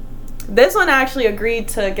van. This one actually agreed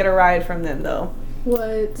to get a ride from them, though.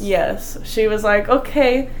 What? Yes. She was like,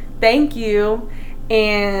 okay, thank you.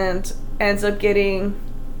 And ends up getting,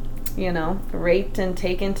 you know, raped and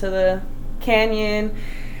taken to the canyon.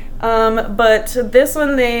 But this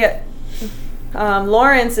one,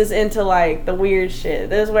 Lawrence is into, like, the weird shit.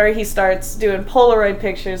 This is where he starts doing Polaroid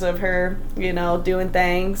pictures of her, you know, doing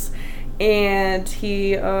things. And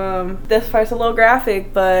he, this part's a little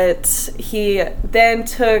graphic, but he then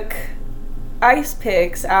took ice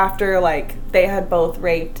picks after, like, they had both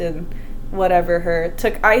raped and whatever her.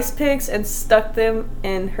 Took ice picks and stuck them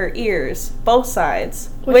in her ears, both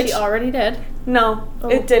sides. Was she already dead? No,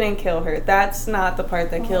 it didn't kill her. That's not the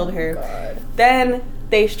part that killed her. God. Then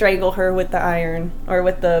they strangle her with the iron, or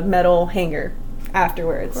with the metal hanger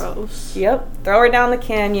afterwards. Gross. Yep. Throw her down the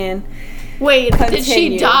canyon. Wait, Continue. did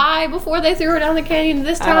she die before they threw her down the canyon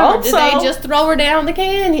this time? I hope or did so. they just throw her down the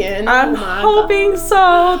canyon? I'm hoping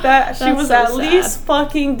so. That she That's was so at sad. least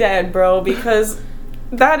fucking dead, bro, because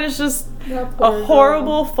that is just a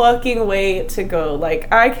horrible fucking way to go.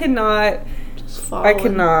 Like, I cannot,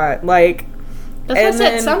 like... That's why I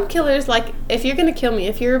said, some killers, like, if you're gonna kill me,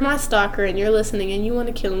 if you're my stalker and you're listening and you want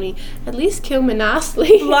to kill me, at least kill me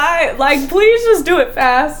nicely. Like, please just do it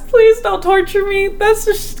fast. Please don't torture me. That's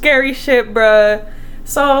just scary shit, bruh.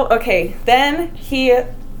 So, okay, then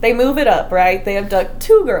they move it up, right? They abduct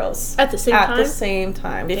 2 girls. At the same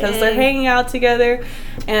time? Because they're hanging out together.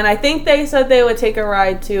 And I think they said they would take a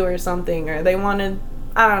ride too or something. Or they wanted,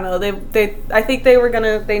 I don't know. I think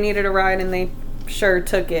they needed a ride and they sure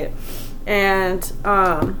took it. And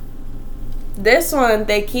this one,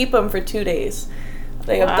 they keep them for 2 days.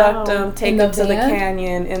 They abduct them, take them to the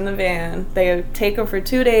canyon in the van. They take them for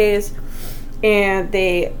 2 days, and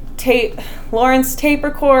they Lawrence tape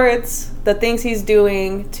records the things he's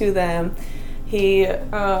doing to them. He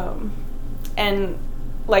and,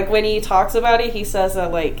 like, when he talks about it, he says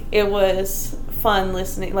that, like, it was fun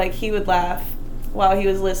listening. Like, he would laugh while he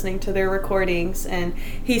was listening to their recordings, and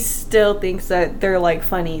he still thinks that they're, like,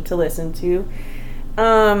 funny to listen to.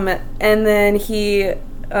 And then he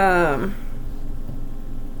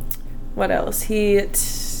what else? He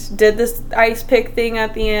did this ice pick thing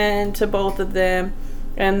at the end to both of them,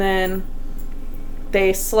 and then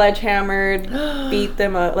they sledgehammered, beat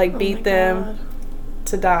them up, like, beat them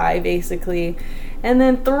to die, basically, and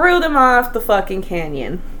then threw them off the fucking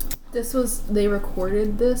canyon. They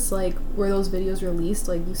recorded this, like, were those videos released?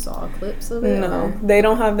 Like, you saw clips of it? No, or? they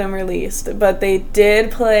don't have them released, but they did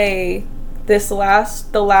play the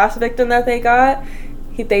last victim that they got.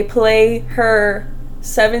 They play her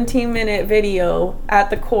 17-minute video at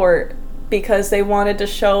the court because they wanted to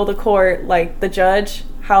show the court, like, the judge,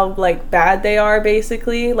 how, like, bad they are,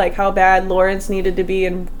 basically, like, how bad Lawrence needed to be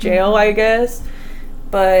in jail, I guess.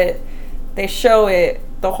 But they show it,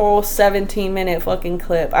 the whole 17-minute fucking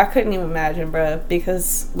clip. I couldn't even imagine, bruh,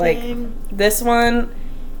 because, like, this one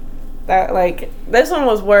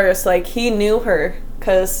was worse. Like, he knew her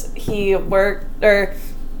because she worked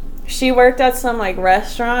at some, like,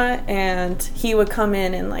 restaurant, and he would come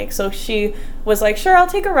in and, like, so she was like, sure, I'll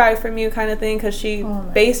take a ride from you, kind of thing, because she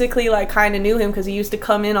basically, like, kind of knew him because he used to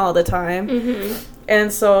come in all the time.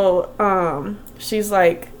 And so she's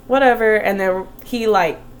like, whatever. And then he,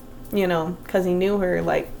 like, you know, because he knew her,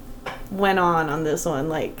 like, went on this one,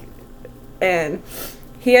 like, and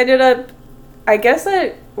he ended up, I guess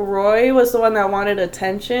that Roy was the one that wanted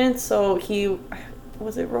attention, so he,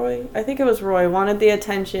 was it Roy? I think it was Roy, wanted the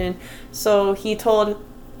attention, so he told,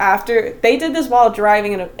 after, they did this while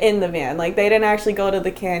driving in the van, like, they didn't actually go to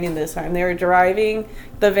the canyon this time, they were driving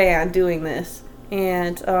the van doing this,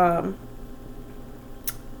 and,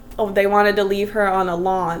 they wanted to leave her on a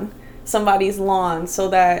lawn, somebody's lawn, so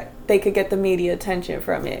that they could get the media attention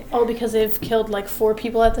from it. Oh, because they've killed like 4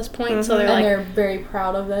 people at this point, so they're very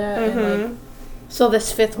proud of that. And like, so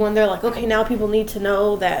this 5th one, they're like, okay, now people need to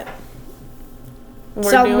know that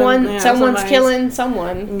someone's killing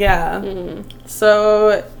someone. Yeah.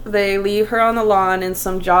 So they leave her on the lawn, and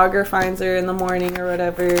some jogger finds her in the morning or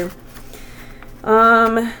whatever.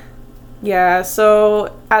 Yeah,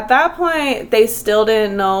 so at that point, they still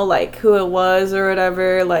didn't know, like, who it was or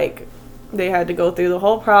whatever. Like, they had to go through the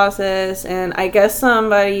whole process, and I guess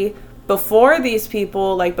somebody, before these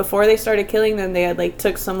people, like, before they started killing them, they had, like,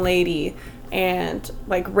 took some lady and,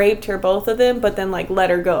 like, raped her, both of them, but then, like,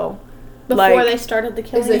 let her go. Before they started the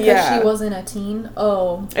killing? Is it because she wasn't a teen?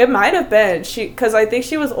 Oh. It might have been. Because I think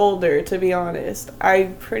she was older, to be honest.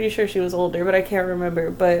 I'm pretty sure she was older, but I can't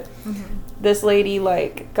remember. But this lady,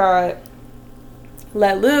 like, got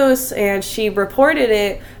let loose, and she reported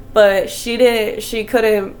it, but she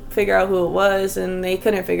couldn't figure out who it was, and they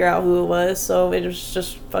couldn't figure out who it was, so it was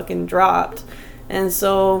just fucking dropped. And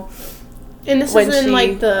so... And this is in,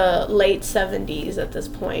 like, the late 70s at this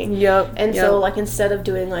point. Yep. And so, like, instead of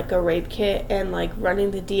doing, like, a rape kit and, like, running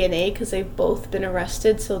the DNA, because they've both been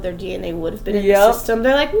arrested, so their DNA would have been in the system,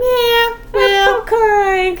 they're like, well...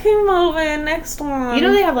 okay, keep moving, next one. You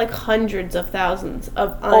know they have, like, hundreds of thousands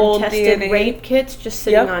of untested rape kits just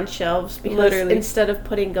sitting on shelves, because instead of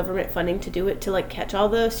putting government funding to do it, to, like, catch all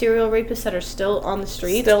the serial rapists that are still on the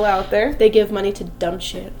streets... Still out there. They give money to dumb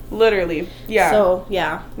shit. Literally, yeah. So,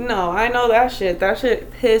 yeah. No, I know that shit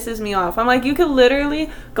pisses me off. I'm like, you could literally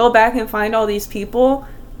go back and find all these people,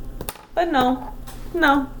 but no,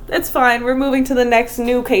 it's fine, we're moving to the next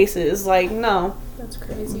new cases. Like, no, that's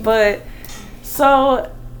crazy. But so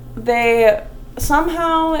they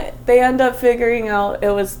end up figuring out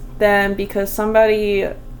it was them because somebody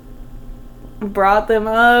brought them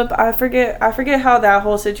up. I forget how that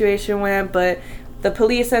whole situation went, but the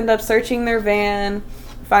police end up searching their van,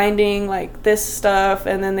 finding, like, this stuff,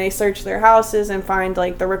 and then they search their houses and find,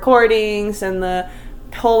 like, the recordings and the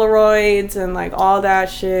Polaroids and, like, all that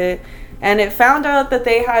shit. And it found out that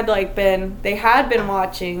they had been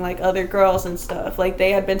watching, like, other girls and stuff. Like,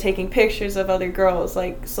 they had been taking pictures of other girls,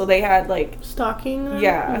 like, so they had, like... Stalking them?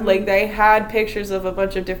 Yeah, like, they had pictures of a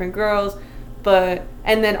bunch of different girls,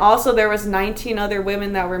 and then also there was 19 other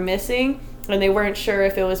women that were missing, and they weren't sure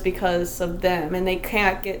if it was because of them, and they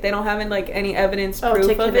don't have, like, any evidence proof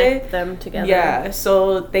to of connect it. Them together. Yeah,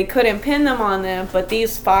 so they couldn't pin them on them, but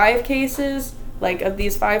these 5 cases, like, of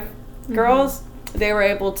these 5 girls, they were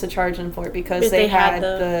able to charge them for it because they had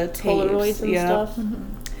the Polaroids and stuff.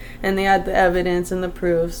 And they had the evidence and the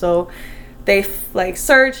proof. So they like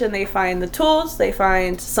search and they find the tools. They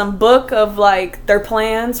find some book of, like, their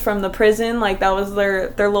plans from the prison. Like, that was their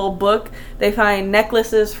little book. They find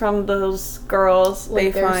necklaces from those girls. Like,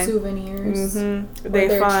 they their find souvenirs. They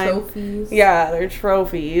their find trophies. Yeah, their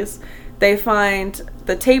trophies. They find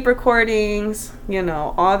the tape recordings, you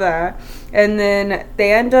know, all that. And then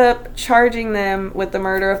they end up charging them with the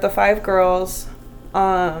murder of the 5 girls.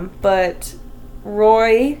 But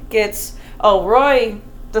Roy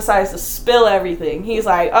decides to spill everything. He's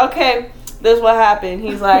like, okay, this is what happened.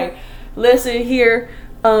 He's like, listen here,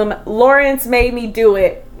 Lawrence made me do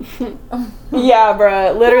it. Yeah,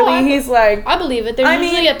 bruh. Literally, he's like... I believe it. There's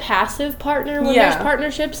usually a passive partner when there's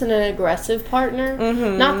partnerships and an aggressive partner.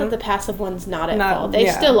 Not that the passive one's not at fault. They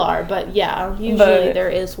still are, but usually there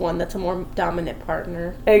is one that's a more dominant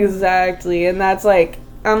partner. Exactly. And that's like...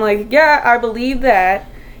 I'm like, yeah, I believe that.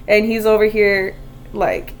 And he's over here,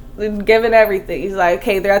 like, giving everything. He's like,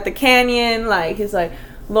 okay, they're at the canyon. Like, he's like,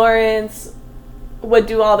 Lawrence would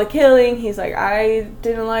do all the killing. He's like, I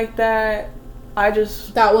didn't like that. I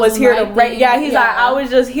just was here to rape. Yeah, he's like, I was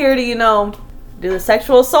just here to, you know, do the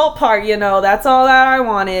sexual assault part, you know. That's all that I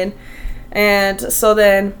wanted. And so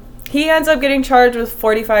then he ends up getting charged with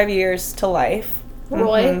 45 years to life.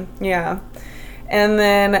 Roy? Yeah. And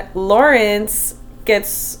then Lawrence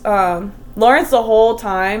gets... Lawrence the whole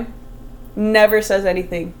time never says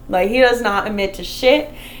anything. Like, he does not admit to shit.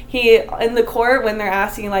 He, in the court, when they're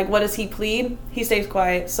asking, like, what does he plead? He stays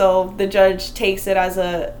quiet. So the judge takes it as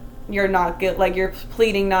a... you're you're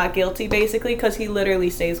pleading not guilty basically, because he literally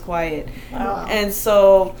stays quiet. Wow. And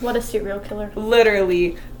so what a serial killer.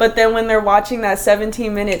 Literally. But then when they're watching that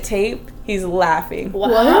 17-minute tape, he's laughing.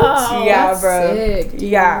 Wow. Yeah, That's bro. sick, dude.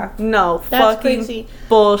 Yeah. No. That's fucking crazy.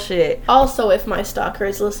 bullshit. Also, if my stalker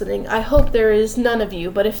is listening, I hope there is none of you,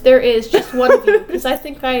 but if there is, just one of you, because I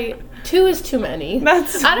think two is too many.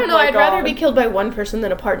 I don't know, I'd rather be killed by one person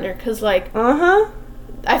than a partner, because, like, I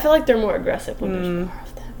feel like they're more aggressive when there's more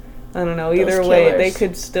of them. I don't know. Either way, they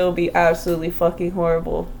could still be absolutely fucking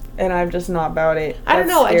horrible. And I'm just not about it. I don't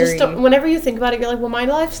know. Scary. I just don't. Whenever you think about it, you're like, well, my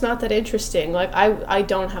life's not that interesting. Like, I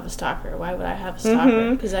don't have a stalker. Why would I have a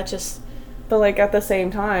stalker? Because that just. But like at the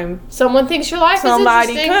same time, someone thinks your life is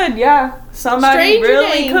interesting. Somebody could, yeah. Somebody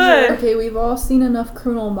really could. Okay, we've all seen enough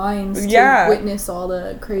Criminal Minds to witness all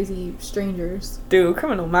the crazy strangers. Dude,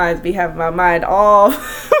 Criminal Minds be having my mind all.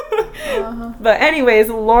 But anyways,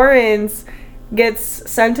 Lawrence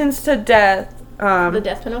gets sentenced to death. The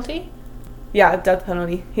death penalty? Yeah, death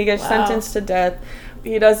penalty. He gets sentenced to death.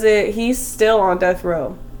 He's still on death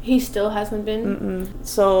row. He still hasn't been?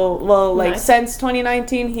 So, since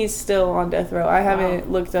 2019, he's still on death row. I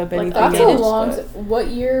haven't looked up anything. That's a long... What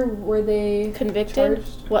year were they convicted?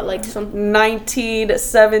 Charged? What, like some...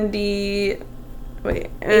 1970... Wait.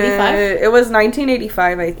 85? It was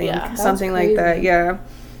 1985, I think. Yeah. Something like that, yeah.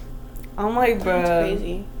 I'm like, bro. That's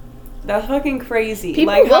crazy. That's fucking crazy.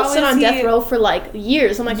 People will sit on death row for like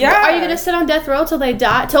years. I'm like, are you gonna sit on death row till they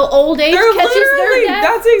die? Till old age catches their death?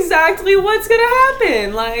 That's exactly what's gonna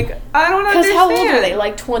happen. Like, I don't understand. Because how old are they?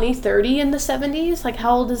 Like 20, 30 in the 70s? Like,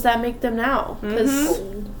 how old does that make them now? Because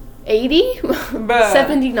 80?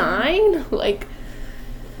 79? Like,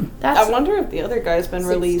 that's... I wonder if the other guy's been 60s.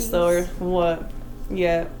 Released, though, or what.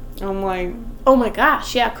 Yeah. I'm like... Oh my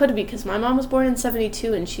gosh, yeah, it could be, because my mom was born in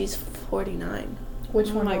 72 and she's 49.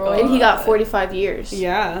 Which one, Roy? And he got 45 years.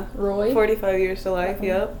 Yeah. Roy? 45 years to life,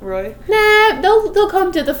 yep. Roy. Nah, they'll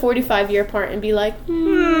come to the 45-year part and be like,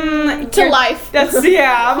 to life. That's,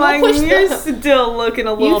 I'm like, you're still looking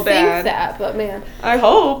a little bad. You think that, but man. I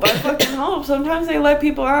fucking hope. Sometimes they let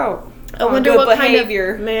people out. I wonder what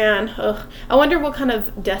behavior. I wonder what kind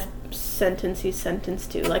of death sentence he's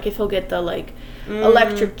sentenced to. Like, if he'll get the, like,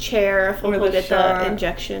 electric chair, if he'll get the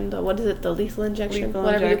injection, the lethal injection,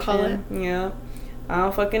 whatever you call it. Yeah. I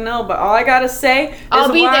don't fucking know, but all I gotta say is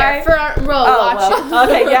I'll be there front row watching.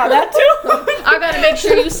 Okay, yeah, that too. I gotta make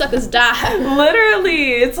sure you suckers die.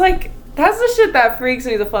 Literally, it's like, that's the shit that freaks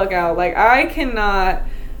me the fuck out. Like, I couldn't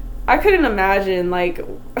imagine, like...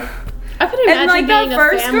 I couldn't imagine like, being that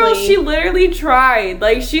first family. girl, she literally tried.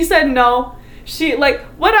 Like, she said no. She, like,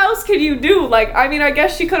 what else could you do? Like, I mean, I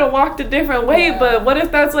guess she could have walked a different way, but what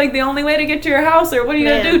if that's, like, the only way to get to your house? Or what are you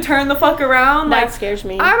gonna do? Turn the fuck around? That like, scares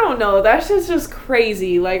me. I don't know. That shit's just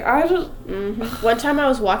crazy. Like, I just... One time I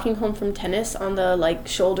was walking home from tennis on the, like,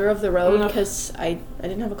 shoulder of the road because I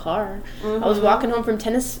didn't have a car. I was walking home from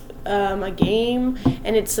tennis, a game,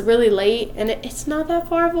 and it's really late, and it's not that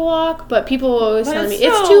far of a walk, but people were always telling me,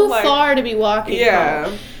 it's too far to be walking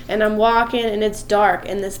home. And I'm walking, and it's dark,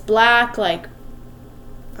 and this black, like,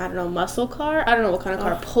 I don't know, muscle car? I don't know what kind of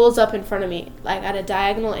car pulls up in front of me, like, at a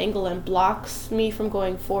diagonal angle and blocks me from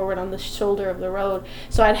going forward on the shoulder of the road.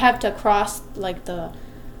 So I'd have to cross, like, the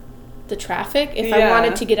traffic if I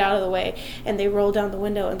wanted to get out of the way. And they roll down the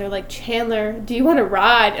window, and they're like, Chandler, do you want to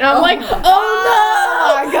ride? And I'm like, oh,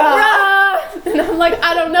 no! My God. Ride! And I'm like,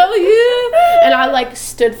 I don't know you. And I, like,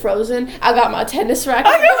 stood frozen. I got my tennis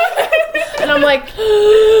racket. And I'm like,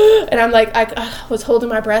 I was holding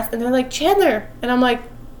my breath, and they're like, Chandler. And I'm like,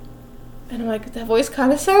 that voice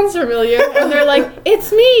kind of sounds familiar. And they're like,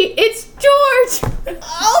 it's me. It's George.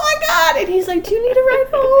 Oh, my God. And he's like, do you need a ride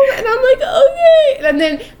home? And I'm like, okay. And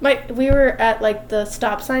then we were at, like, the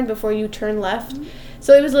stop sign before you turn left.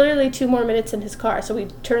 So it was literally 2 more minutes in his car. So we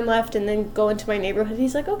turn left and then go into my neighborhood.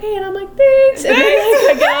 He's like, okay. And I'm like, thanks. And then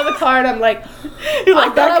I get out of the car, and I'm like, I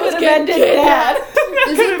thought I was getting bad.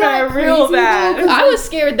 Isn't that real bad? I was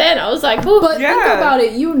scared then. I was like, ooh. But think about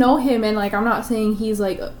it. You know him, and, like, I'm not saying he's,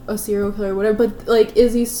 like, a serial killer or whatever, but, like,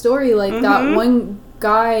 Izzy's story, like, that one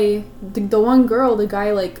guy, the one girl, the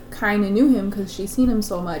guy, like, kind of knew him because she's seen him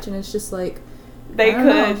so much, and it's just, like, they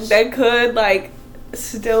could, like,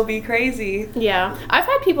 still be crazy. Yeah. I've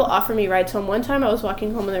had people offer me rides home. One time I was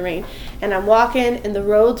walking home in the rain, and I'm walking, and the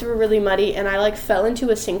roads were really muddy, and I, like, fell into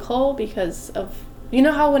a sinkhole because of... You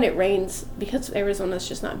know how when it rains, because Arizona's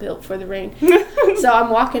just not built for the rain. So I'm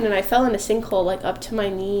walking, and I fell in a sinkhole, like, up to my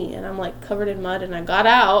knee, and I'm, like, covered in mud, and I got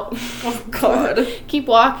out. Oh, God. Keep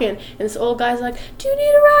walking. And this old guy's like, do you need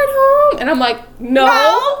a ride home? And I'm like,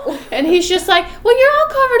 no. And he's just like, well, you're all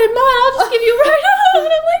covered in mud. I'll just give you a ride home.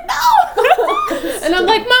 And I'm like, no. And I'm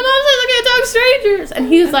like, my mom's of strangers. And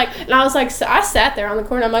he was like, and I was like, so I sat there on the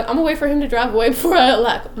corner. I'm like, I'm gonna wait for him to drive away before I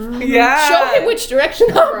like, show him which direction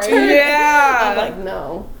I'm turning. Yeah. I'm like,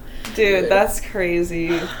 no. Dude, that's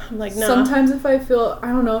crazy. I'm like, no. Sometimes if I feel, I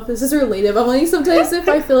don't know if this is related, but I'm like, sometimes if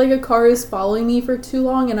I feel like a car is following me for too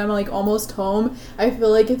long and I'm like almost home, I feel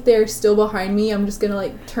like if they're still behind me, I'm just gonna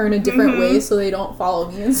like turn a different way so they don't follow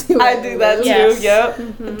me and see where I do that too. Yes.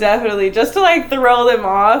 Yep, definitely. Just to like throw them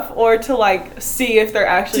off, or to like see if they're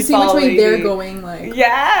actually to see which following way they're me. going. Like,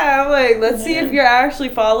 Yeah, I'm like, let's see if you're actually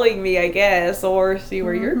following me, I guess, or see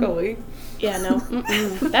where you're going. Yeah, no.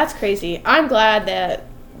 That's crazy. I'm glad that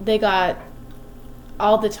they got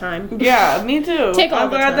all the time. Yeah, me too. Take all I'm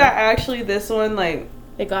the glad time. that actually this one, like,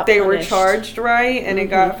 They were punished. charged right and it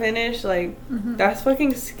got finished. Like, that's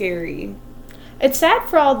fucking scary. It's sad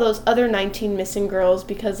for all those other 19 missing girls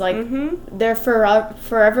because, like, they're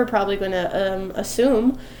forever probably going to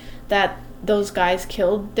assume that those guys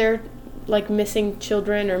killed their, like, missing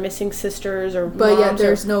children or missing sisters or but yet moms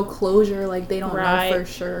there's no closure. Like, they don't Right. know for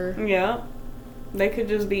sure. Yeah. They could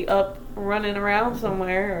just be up running around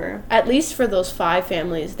somewhere, or At least for those 5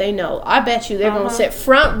 families, they know. I bet you they're going to sit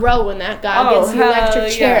front row when that guy Oh, gets the hell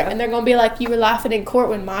electric chair. yeah. And they're going to be like, you were laughing in court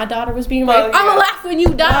when my daughter was being Well, raped. I'm going to yeah. laugh when you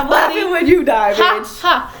die, I'm buddy. laughing when you die, Ha, bitch.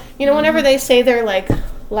 ha. You know, whenever they say their, like,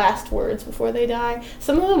 last words before they die,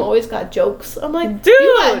 some of them always got jokes. I'm like, Dude.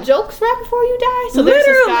 you got jokes right before you die? So there's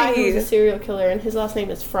this guy Literally. who's a serial killer, and his last name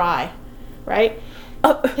is Fry, right?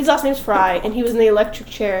 His last name's Fry, and he was in the electric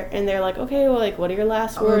chair, and they're like, okay, well, like, what are your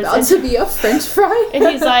last I'm words? about And, to be a French fry. and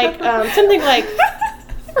he's like, something like,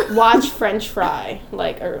 watch French Fry,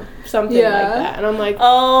 like, or something like that. And I'm like,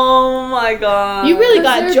 Oh my god. you really 'Cause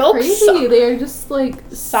got they're jokes. Crazy. They're just like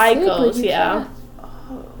Psychos, sick. Like, you yeah. can't-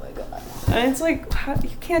 Oh my god. And it's like, you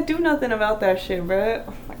can't do nothing about that shit, bro.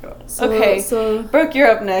 Oh my god. So, okay. So Brooke, you're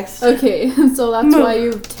up next. okay. So that's why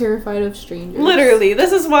you're terrified of strangers. Literally,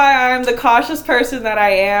 this is why I'm the cautious person that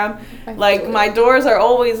I am. I Like, feel my it. doors are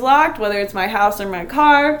always locked, whether it's my house or my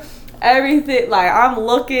car. Everything, like, I'm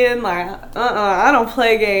looking, like, I don't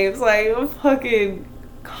play games. Like, I'm fucking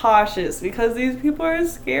cautious because these people are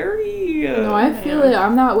scary. No, I feel it.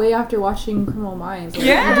 I'm that way after watching Criminal Minds. Like,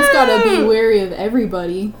 Yeah. You just gotta be wary of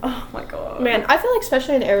everybody. Oh my god. Man, I feel like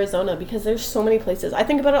especially in Arizona because there's so many places. I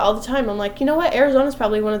think about it all the time. I'm like, you know what? Arizona's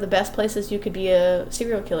probably one of the best places you could be a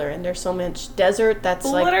serial killer. And there's so much desert that's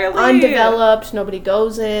like Literally. undeveloped. Nobody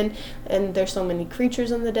goes in. And there's so many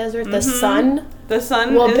creatures in the desert. The sun The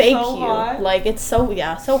sun will is bake so you. hot. Like, it's so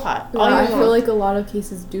hot. Yeah, All year I feel long. like a lot of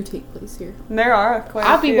cases do take place here. There are quite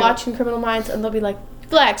I'll a be few. watching Criminal Minds and they'll be like,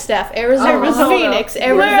 Flagstaff, Arizona, Arizona. Phoenix,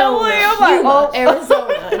 Arizona, Literally, I'm like, Yuma, oh.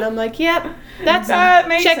 Arizona. And I'm like, yep, That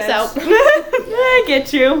makes checks sense. out. I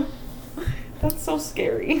get you. That's so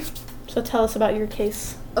scary. So tell us about your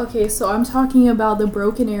case. Okay, so I'm talking about the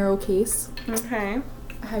Broken Arrow case. Okay.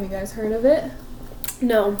 Have you guys heard of it?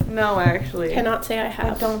 No, No, actually. cannot say I I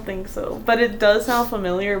have. don't think so. But it does sound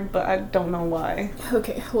familiar, but I don't know why.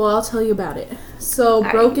 Okay, well, I'll tell you about it. So,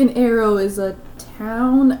 Alright. Broken Arrow is a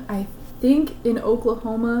town, I think, in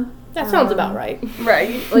Oklahoma. That sounds about right.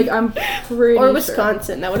 Right. Like, I'm pretty Or sure.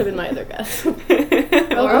 Wisconsin. That would have been my other guess.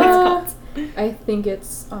 Uh, I think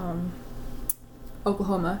it's,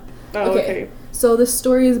 Oklahoma. Oh, Okay. okay. So, the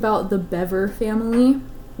story is about the Bever family,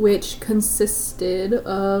 which consisted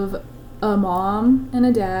of a mom and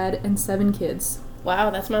a dad and 7 kids. Wow,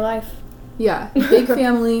 that's my life. Yeah, big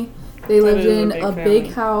family. They That lived is a in big a family.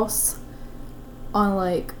 big house on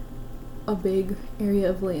like a big area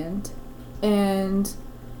of land. And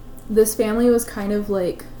this family was kind of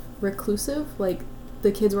like reclusive. Like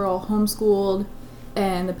the kids were all homeschooled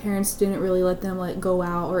and the parents didn't really let them like go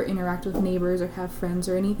out or interact with neighbors or have friends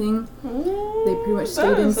or anything. They pretty much stayed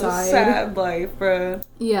That is inside. a sad life, bruh.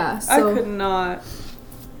 Yeah, I so could not.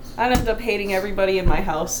 I'd end up hating everybody in my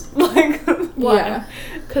house. Like, yeah.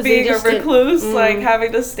 Because being a recluse, like Mm.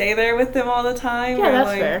 having to stay there with them all the time. Yeah, or, that's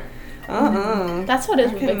like, fair. That's That's what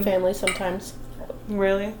is I with can- big families sometimes.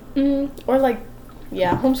 really. Or like,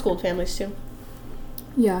 yeah, homeschooled families too.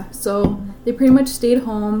 Yeah, so they pretty much stayed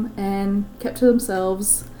home and kept to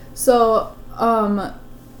themselves. So,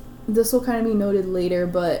 this will kind of be noted later,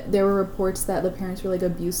 but there were reports that the parents were like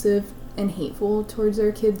abusive and hateful towards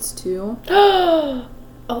their kids too.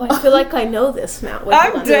 Oh, I feel like I know this now. Wait,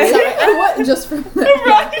 I'm hold on. dead. Sorry, What? Just from that.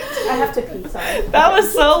 Right. I have to pee, sorry. That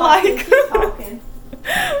was so like.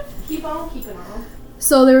 Keep on keeping on.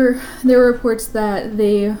 So there were reports that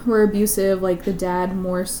they were abusive, like the dad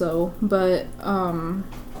more so, but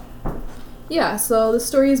yeah, so the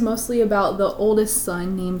story is mostly about the oldest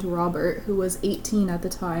son named Robert, who was 18 at the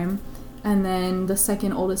time, and then the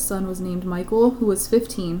second oldest son was named Michael, who was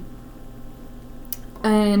 15.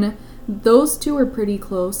 And those two were pretty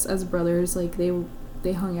close as brothers. Like,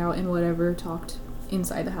 they hung out and whatever, talked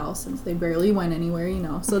inside the house since they barely went anywhere, you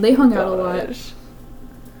know. So they hung out a lot.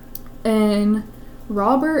 And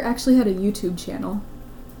Robert actually had a YouTube channel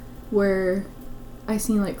where I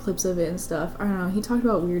seen like clips of it and stuff. I don't know. He talked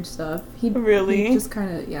about weird stuff. He just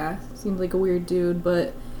kind of, yeah, seemed like a weird dude,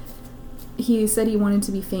 but he said he wanted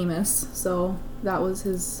to be famous, so that was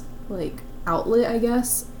his like outlet, I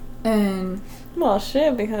guess. And well,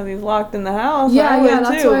 shit, because he's locked in the house. Yeah,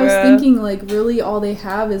 that's what I was thinking. Like, really, all they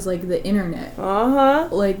have is like the internet.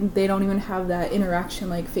 Like, they don't even have that interaction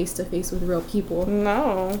like face to face with real people.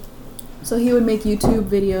 No. So he would make YouTube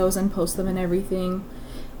videos and post them and everything.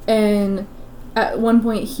 And at one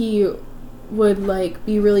point, he would like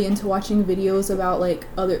be really into watching videos about like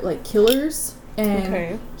other like killers.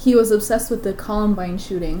 And he was obsessed with the Columbine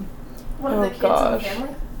shooting. One of the kids in the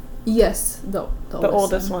family? Yes, the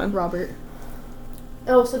oldest one, Robert.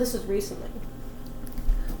 Oh, so this was recently.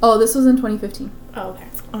 Oh, this was in 2015. Oh, okay.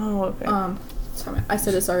 Oh, okay. Sorry, I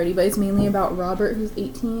said this already, but it's mainly about Robert, who's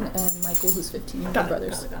 18, and Michael, who's 15. Got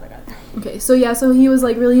brothers. Got it. Okay, so yeah, so he was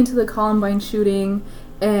like really into the Columbine shooting,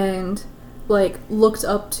 and like looked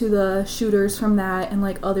up to the shooters from that, and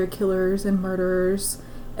like other killers and murderers,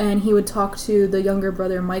 and he would talk to the younger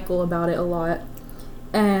brother Michael about it a lot,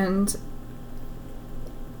 and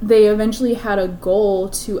they eventually had a goal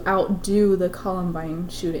to outdo the Columbine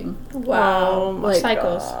shooting. Wow, like,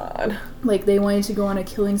 psychos. God. Like, they wanted to go on a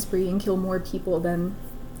killing spree and kill more people than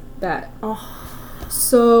that. Oh.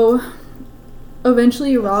 So,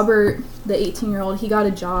 eventually Robert, the 18-year-old, he got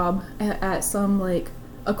a job at some, like,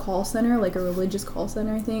 a call center, like a religious call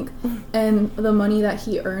center, I think. And the money that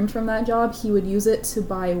he earned from that job, he would use it to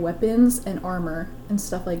buy weapons and armor and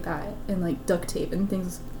stuff like that, and like duct tape and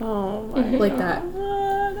things like that.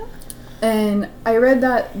 And I read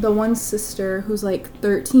that the one sister who's like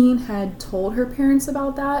 13 had told her parents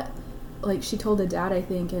about that. Like, she told the dad, I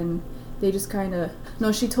think, and they just kind of...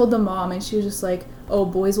 No, she told the mom, and she was just like, oh,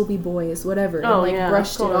 boys will be boys, whatever. And like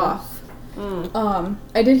brushed it off.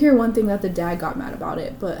 I did hear one thing that the dad got mad about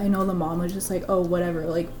it, but I know the mom was just like, oh, whatever.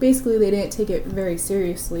 Like, basically they didn't take it very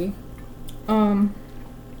seriously.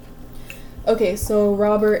 Okay, so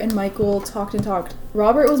Robert and Michael talked and talked.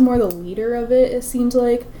 Robert was more the leader of it seemed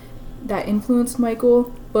like. That influenced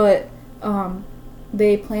Michael, but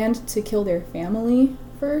they planned to kill their family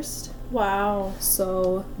first. Wow.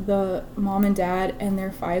 So the mom and dad and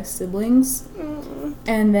their 5 siblings.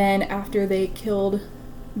 And then after they killed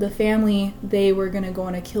the family, they were going to go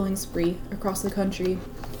on a killing spree across the country.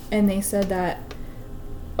 And they said that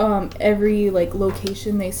every like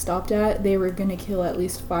location they stopped at, they were going to kill at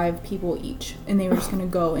least 5 people each. And they were just going to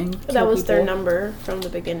go and kill That was people. their number from the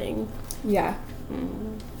beginning. Yeah.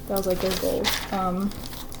 That was like their goal.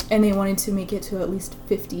 And they wanted to make it to at least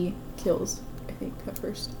 50 kills, I think, at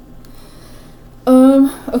first.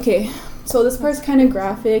 Okay. So this part's kind of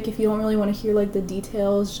graphic. If you don't really want to hear like the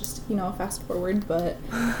details, just, you know, fast forward. But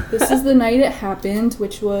this is the night it happened,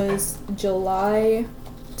 which was July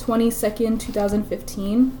 22nd,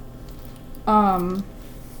 2015.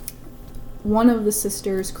 One of the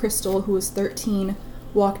sisters, Crystal, who was 13,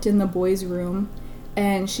 walked in the boys' room,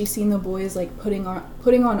 and she seen the boys like putting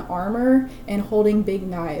on armor and holding big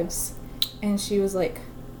knives, and she was like,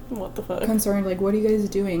 what the fuck? Concerned, like, what are you guys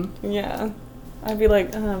doing? Yeah. I'd be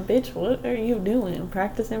like, bitch, what are you doing?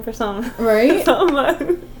 Practicing for something? Right? Something like,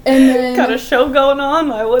 and then got a show going on?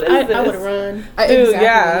 Like, what is this? I would run. Dude, exactly,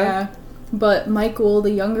 yeah. But Michael, the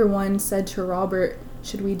younger one, said to Robert,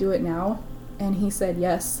 should we do it now? And he said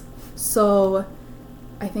yes. So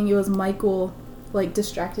I think it was Michael, like,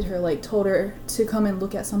 distracted her, like, told her to come and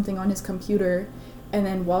look at something on his computer. And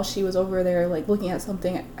then while she was over there, like, looking at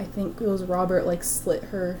something, I think it was Robert, like, slit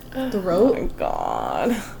her throat. Oh my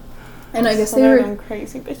god. And I guess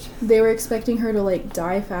crazy bitch. they were expecting her to, like,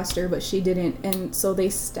 die faster, but she didn't. And so they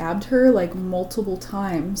stabbed her, like, multiple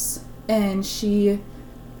times. And she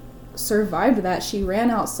survived that. She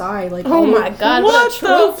ran outside, like, oh my god, what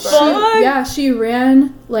the fuck? She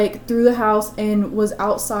ran, like, through the house and was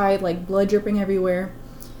outside, like, blood dripping everywhere.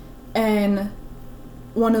 And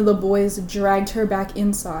one of the boys dragged her back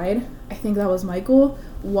inside. I think that was Michael,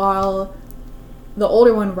 while the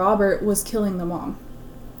older one, Robert, was killing the mom.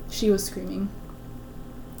 She was screaming.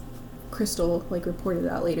 Crystal, like, reported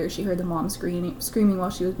that later. She heard the mom screaming while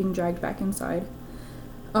she was being dragged back inside.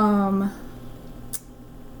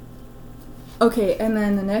 Okay, and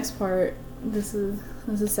then the next part, this is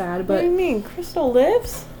sad, but... What do you mean? Crystal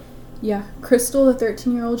lives? Yeah, Crystal, the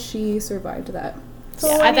 13-year-old, she survived that. So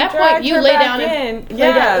yeah, at that point, you lay down and...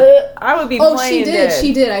 Yeah, I would be playing she did, dead.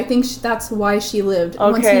 she did. I think that's why she lived.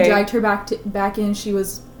 Okay. Once he dragged her back in, she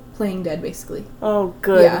was playing dead, basically. Oh,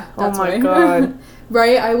 good. Yeah, oh my why. God.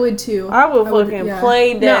 Right? I would too. I would fucking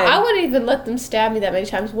play dead. No, I wouldn't even let them stab me that many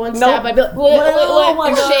times. One Nope. stab, I'd be like, Oh my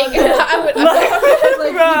and God. shake. I would,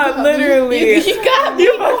 Like, Bruh, literally. you got me.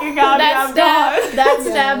 You fucking got me. That I'm stab, gone. that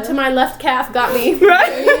stab to my left calf got me.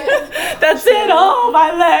 Right? That's it. Oh,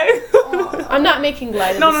 my leg. I'm not making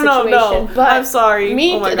light of No, the no, situation, no. but I'm sorry.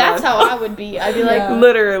 Me, Oh my that's God. how I would be. I'd be like, Yeah.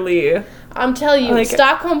 Literally. I'm telling you, Like-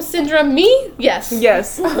 Stockholm syndrome. Me, yes,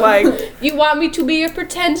 Yes. Like, You want me to be your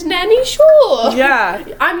pretend nanny? Sure. yeah.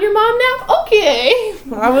 I'm your mom now. Okay.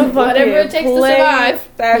 I would fucking Whatever it takes to play survive.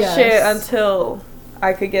 that Yes. shit until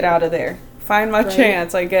I could get out of there. Find my Right.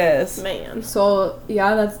 chance, I guess. Man. So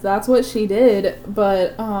yeah, that's what she did.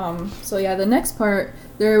 But so yeah, the next part,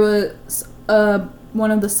 there was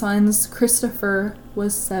one of the sons, Christopher,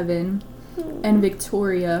 was 7, and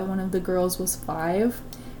Victoria, one of the girls, was 5,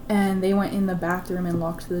 and they went in the bathroom and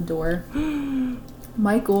locked the door.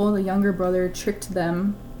 Michael, the younger brother, tricked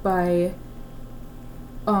them by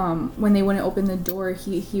when they wouldn't open the door,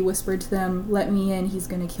 he whispered to them, "Let me in, he's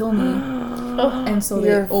gonna kill me." And so they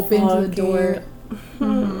You're opened the fucking- door.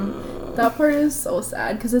 Mhm. That part is so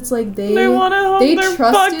sad because it's like They want to help they their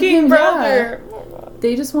trusted fucking him, brother.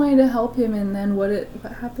 they just wanted to help him, and then what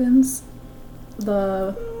happens?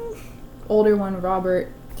 The older one, Robert,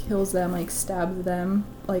 kills them, like stabs them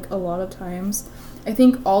like a lot of times. I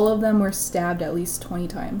think all of them were stabbed at least 20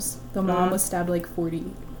 times. The mom was stabbed like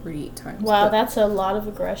 48 times. Wow, but- that's a lot of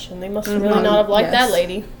aggression. They must really Mhm. not have liked Yes. that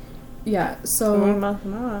lady. yeah. So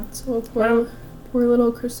Mm-hmm. poor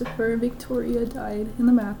little Christopher, Victoria died in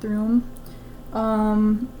the bathroom.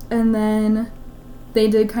 And then they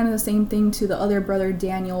did kind of the same thing to the other brother,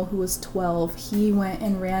 Daniel, who was 12. He went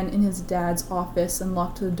and ran in his dad's office and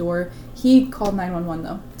locked the door. He called 911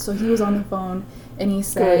 though. So he was on the phone and he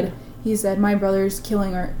said, my brother's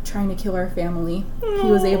trying to kill our family. He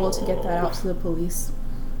was able to get that out to the police.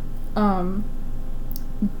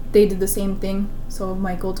 They did the same thing. So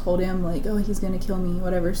Michael told him, like, oh, he's gonna kill me,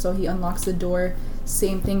 whatever. So he unlocks the door.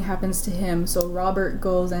 Same thing happens to him. So Robert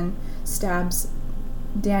goes and stabs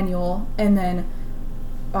Daniel, and then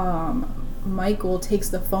Michael takes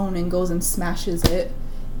the phone and goes and smashes it.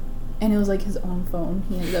 And it was like his own phone,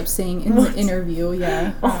 he ended up saying in the interview.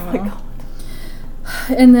 Yeah. Oh my God.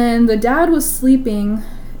 And then the dad was sleeping,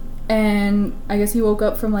 and I guess he woke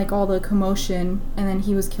up from like all the commotion, and then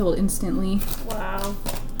he was killed instantly. Wow.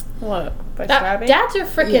 What? By stabbing? Dads are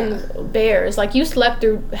freaking bears. Like, you slept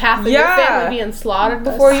through half of your Yeah. family being slaughtered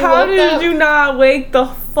before you How woke did up. you not wake the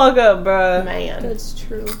fuck up, bruh? Man. That's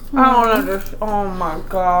true. I don't understand. Oh my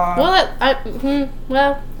God. Well,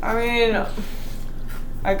 I mean,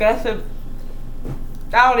 I guess it.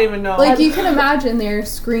 I don't even know. Like, you can imagine they're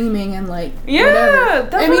screaming and like yeah, whatever.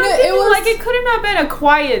 that's I mean, what I'm it thinking. was Like, it couldn't have been a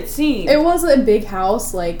quiet scene. it was a big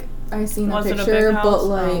house. Like, I seen a Was it a picture, big house? but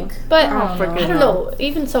like, but I don't I don't know.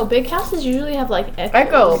 Even so, big houses usually have like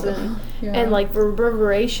Echoes. yeah. and like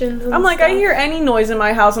reverberations. And I'm like, stuff. I hear any noise in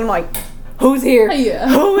my house, and I'm like, who's here? Yeah.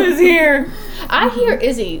 Who is here? I hear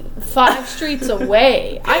Izzy 5 streets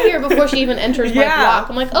away. I hear her before she even enters my Yeah. block.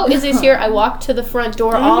 I'm like, oh, Izzy's here. I walk to the front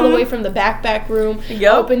door all the way from the back room.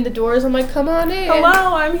 Yep. Open the doors. I'm like, come on in.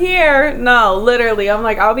 Hello, I'm here. No, literally, I'm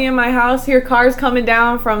like, I'll be in my house, hear cars coming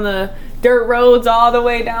down from the dirt roads all the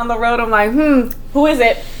way down the road. I'm like, who is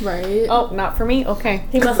it? right. Oh, not for me? Okay.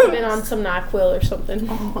 He must have been on some NyQuil or something.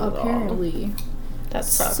 Apparently. That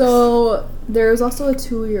sucks. So there was also a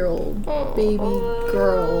 2-year-old baby Oh.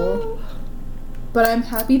 girl, but I'm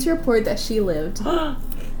happy to report that she lived.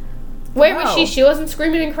 Where was Wow. she? She wasn't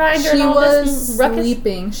screaming and crying during She all was this ruckus?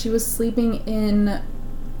 sleeping. She was sleeping in,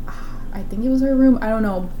 I think it was her room. I don't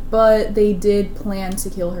know. But they did plan to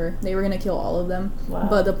kill her. They were going to kill all of them. Wow.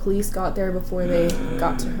 But the police got there before they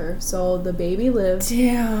got to her. So the baby lived.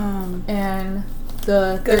 Damn. And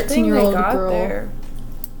the Good thing they 13-year-old got girl, there.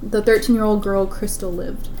 the 13-year-old girl, Crystal,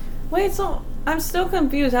 lived. Wait, so I'm still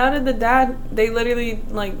confused. How did the dad? They literally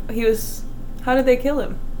How did they kill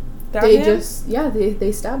him? Stab They him? just,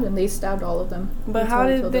 they stabbed him. They stabbed all of them. But That's how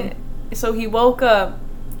they did killed they? him. So he woke up,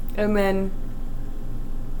 and then,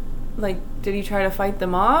 like, did he try to fight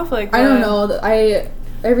them off? Like, I don't what? know.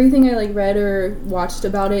 Everything I like read or watched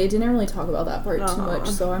about it didn't really talk about that part too Uh-huh. much,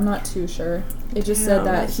 so I'm not too sure. It just Damn, said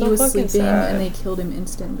that that's he so was fucking sleeping sad. and they killed him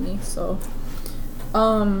instantly. So,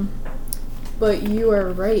 but you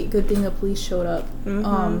are right. Good thing the police showed up.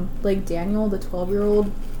 Mhm. Like Daniel, the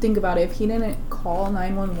 12-year-old. Think about it. If he didn't call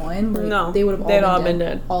 911, like, No, they would have they'd all all been been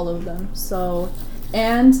dead. dead. All of them. So,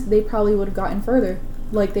 and they probably would have gotten further.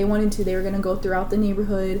 Like they wanted to. They were gonna go throughout the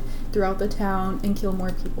neighborhood, throughout the town, and kill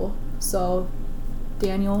more people. So,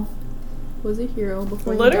 Daniel was a hero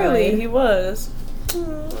before Literally, he died. he was.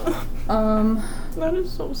 That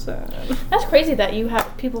is so sad. That's crazy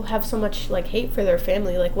that people have so much like hate for their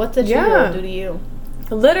family. Like, what did 2-year-old do to you?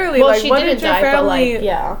 Literally, well, like, she what didn't did your die, family? but like,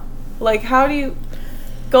 yeah. Like, how do you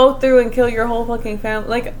go through and kill your whole fucking family?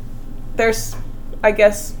 Like, there's, I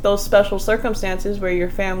guess, those special circumstances where your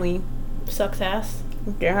family sucks ass.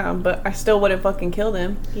 Yeah, but I still wouldn't fucking kill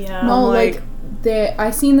them. Yeah. No, like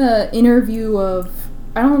I seen the interview of.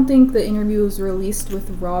 I don't think the interview was released with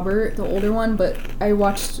Robert, the older one, but I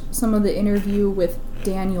watched some of the interview with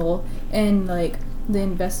Daniel, and like the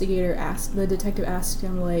detective asked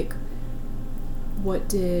him like, what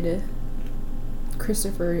did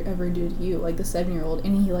Christopher ever do to you, like the 7-year-old,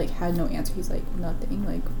 and he like had no answer. He's like, nothing.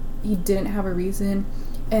 Like, he didn't have a reason.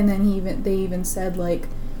 And then they even said like,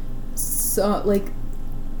 so like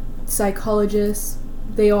psychologists,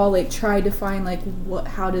 they all like tried to find like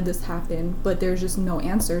how did this happen, but there's just no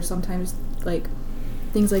answer. Sometimes like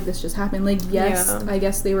things like this just happen. Like, yes, I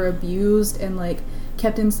guess they were abused and like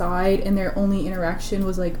kept inside, and their only interaction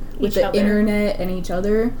was like with the internet and each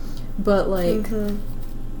other, but like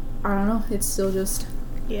I don't know, it's still just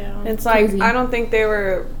it's crazy. like I don't think they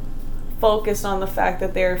were focused on the fact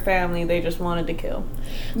that they're family. They just wanted to kill.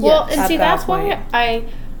 Well, and see, that's why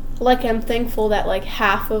I'm thankful that like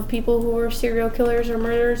half of people who are serial killers or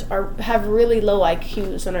murderers have really low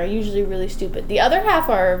IQs and are usually really stupid. The other half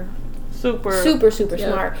are super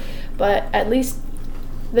smart, but at least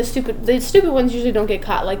the stupid ones usually don't get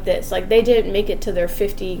caught like this. Like, they didn't make it to their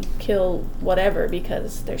 50 kill whatever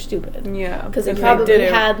because they're stupid. Yeah, because they probably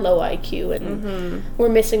had low IQ and were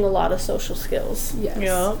missing a lot of social skills. Yes.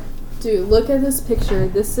 Yeah. Dude, look at this picture.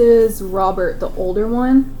 This is Robert, the older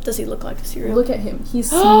one. Does he look like a serial? Look at him. He's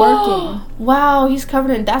smirking. Wow, he's covered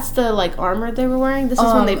in... That's the, like, armor they were wearing? This is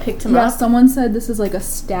when they picked him up? Yeah, someone said this is, like, a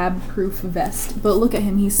stab-proof vest. But look at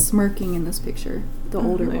him. He's smirking in this picture. The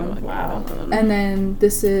older one. Wow. And then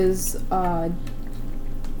this is,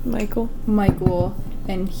 Michael,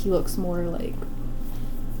 and he looks more like...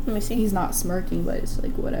 Let me see. He's not smirking, but it's,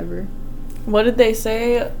 like, whatever. What did they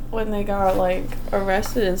say when they got like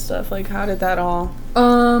arrested and stuff? Like, how did that all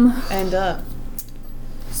end up?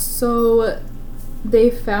 So they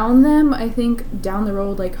found them, I think, down the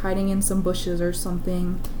road, like hiding in some bushes or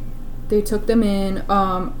something. They took them in.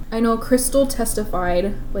 I know Crystal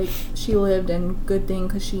testified, like she lived, and good thing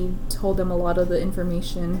because she told them a lot of the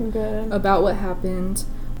information about what happened.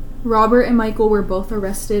 Robert and Michael were both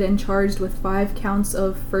arrested and charged with 5 counts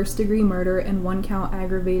of first-degree murder and 1 count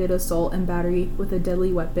aggravated assault and battery with a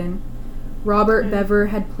deadly weapon. Robert Bever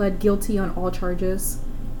had pled guilty on all charges.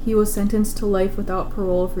 He was sentenced to life without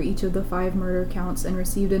parole for each of the 5 murder counts and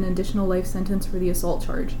received an additional life sentence for the assault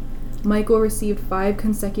charge. Michael received 5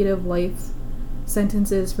 consecutive life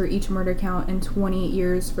sentences for each murder count and 28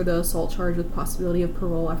 years for the assault charge with possibility of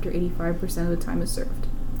parole after 85% of the time is served.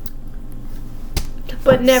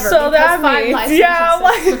 But never. So that means, 5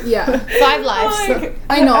 lives. Like,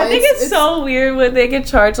 I know. I think it's so weird when they get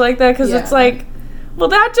charged like that because it's like, well,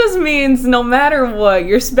 that just means no matter what,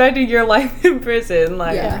 you're spending your life in prison.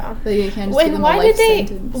 Like, they can't just give them a life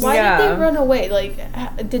sentence. Why did they run away? Like,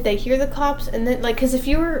 did they hear the cops and then, like, because if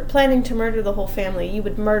you were planning to murder the whole family, you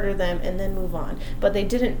would murder them and then move on. But they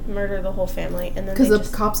didn't murder the whole family, and then because the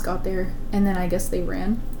cops got there, and then I guess they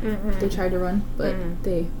ran. They tried to run, but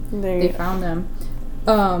they found them.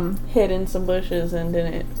 Hid in some bushes and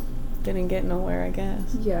didn't get nowhere, I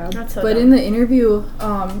guess. Yeah, but in the interview,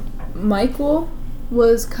 Michael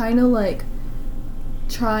was kind of like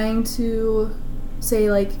trying to say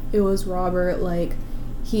like it was Robert, like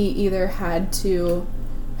he either had to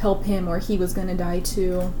help him or he was gonna die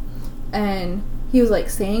too, and he was like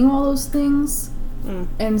saying all those things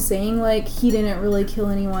and saying like he didn't really kill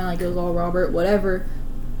anyone, like it was all Robert, whatever,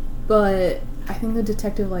 but I think the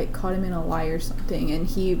detective like caught him in a lie or something, and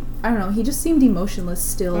I don't know, he just seemed emotionless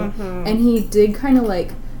still, and he did kind of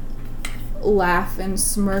like laugh and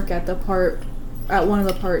smirk at one of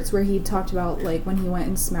the parts where he talked about like when he went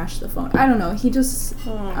and smashed the phone. I don't know, he just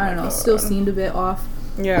still seemed a bit off.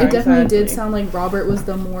 Yeah, it definitely did sound like Robert was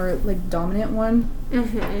the more like dominant one,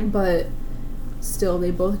 but still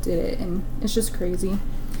they both did it, and it's just crazy.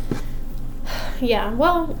 Yeah,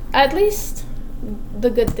 well, at least the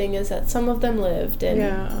good thing is that some of them lived,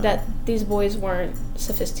 and that these boys weren't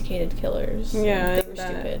sophisticated killers. Yeah, they were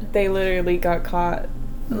stupid. They literally got caught.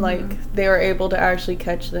 Like, they were able to actually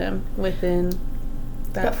catch them within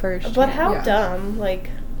that first. But how dumb? Like,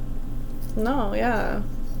 no,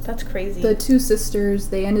 that's crazy. The 2 sisters,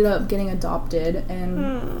 they ended up getting adopted,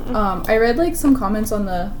 and I read like some comments on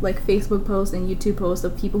the like Facebook post and YouTube post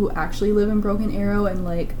of people who actually live in Broken Arrow and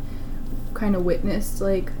like kind of witnessed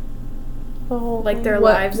like like their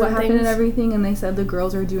what lives and happened things. and everything, and they said the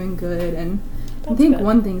girls are doing good, and That's I think good.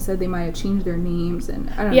 one thing said they might have changed their names, and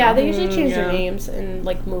I don't know. Yeah, they usually change yeah. their names and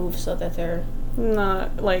like move so that they're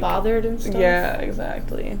Not like bothered and stuff. Yeah,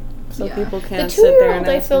 exactly. So Yeah. people The can't sit there 2-year-old and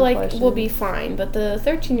I ask feel them like questions. will be fine, but the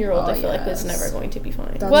 13-year-old I Oh, feel like is yes. never going to be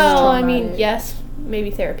fine. That's Well, I mean, traumatic. yes, maybe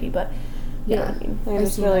therapy, but you know Yeah. what I mean. I I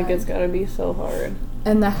just see feel like that. it's gotta be so hard.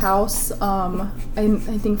 And the house, I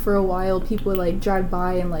think for a while people would like drive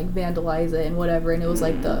by and like vandalize it and whatever, and it was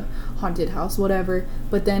like the haunted house, whatever.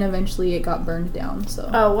 But then eventually it got burned down. So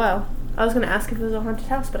Oh wow, I was gonna ask if it was a haunted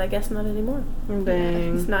house, but I guess not anymore.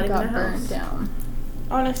 Dang. It's not it even a got house. burned down.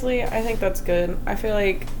 Honestly, I think that's good. I feel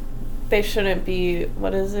like they shouldn't be,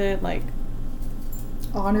 what is it, like,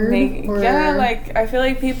 Honored or yeah, like, I feel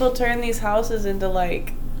like people turn these houses into,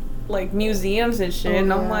 like museums and shit, Oh,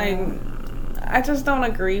 and I'm yeah. like, I just don't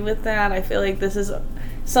agree with that. I feel like this is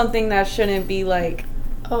something that shouldn't be, like,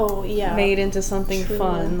 Oh yeah. made into something True.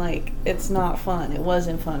 fun. Like, it's not fun. It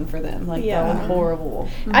wasn't fun for them. Like, Yeah. that was horrible.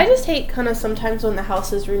 I just hate kind of sometimes when the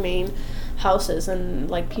houses remain houses and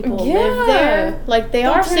like people Yeah. live there. Like they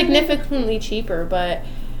Don't are turn it- significantly cheaper, but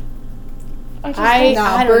I just I don't-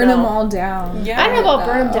 don't burn them know. all down. Yeah. I don't know about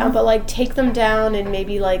burn them No. down, but like take them down and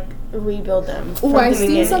maybe like rebuild them. Oh, from I the seen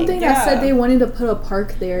beginning. something that Yeah. said they wanted to put a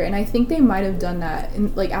park there, and I think they might have done that.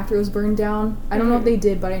 And like after it was burned down, I don't know if they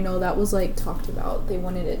did, but I know that was like talked about. They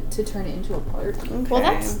wanted it to turn it into a park. Well,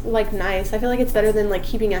 Okay. that's like nice. I feel like it's better than like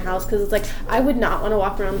keeping a house because it's like I would not want to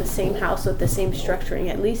walk around the same house with the same structuring.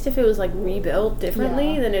 At least if it was like rebuilt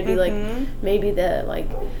differently, Yeah. then it'd be like Mhm. maybe the like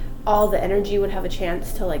all the energy would have a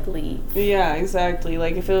chance to like leave. Yeah, exactly.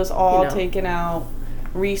 Like, if it was all You know. taken out,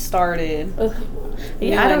 restarted. Ugh. new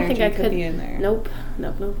Yeah, I don't think energy I could. be in there. Nope.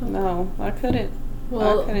 No, I couldn't.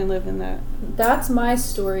 Well, I couldn't live in that. that's my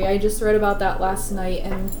story. I just read about that last night,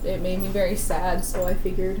 and it made me very sad. So I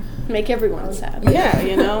figured, Make everyone sad. Yeah,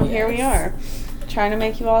 you know, here we Yes. are, trying to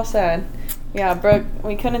make you all sad. Yeah, Brooke,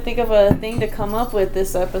 we couldn't think of a thing to come up with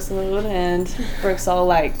this episode, and Brooke's all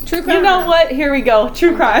like, True you crime. know what? Here we go,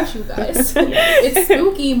 true crime. you guys, it's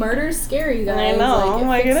spooky. Murder's scary, guys. I know. Like, I'm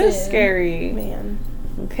like, it fits is in. scary. Man.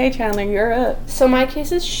 Okay, Chandler, you're up. So my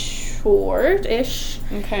case is short-ish.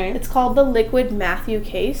 Okay. It's called the Liquid Matthew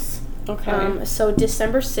case. Okay. So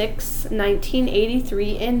December 6,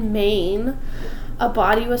 1983 in Maine, a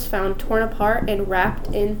body was found torn apart and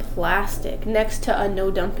wrapped in plastic next to a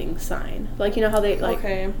no dumping sign. Like, you know how they, like,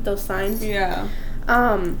 Okay. those signs? Yeah.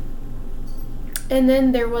 And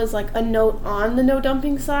then there was, like, a note on the no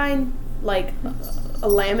dumping sign, like,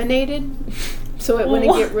 laminated, so it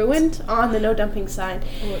wouldn't get What? ruined on the no dumping sign.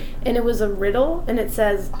 And it was a riddle, and it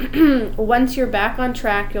says, once you're back on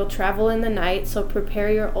track, you'll travel in the night, so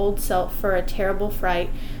prepare your old self for a terrible fright.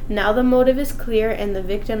 Now the motive is clear, and the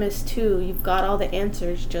victim is too. You've got all the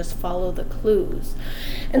answers, just follow the clues.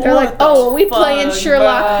 And they're like, oh, are we playing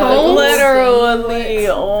Sherlock Holmes? Literally.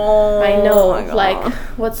 Oh, I know, my God. like,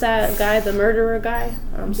 what's that guy, the murderer guy?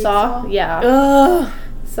 Saw? Saw? Yeah. Ugh.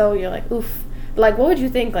 So you're like, oof. Like, what would you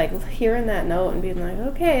think, like, hearing that note and being like,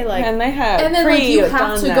 okay, like, And they had And then like you have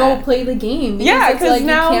done to that. go play the game. Because Yeah, it's 'cause like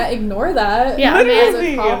now- you can't ignore that. Yeah, As a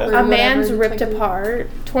literally. cop or a whatever, man's ripped detective. apart,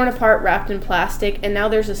 torn apart, wrapped in plastic, and now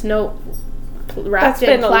there's this note wrapped That's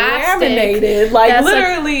been in plastic. laminated, like that's,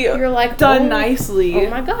 literally you're like done oh, nicely. Oh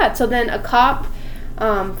my god! So then a cop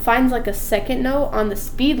finds like a second note on the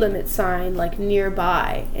speed limit sign, like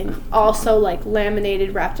nearby, and also like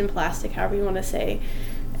laminated, wrapped in plastic, however you want to say.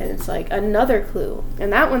 And it's like another clue,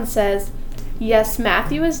 and that one says, yes,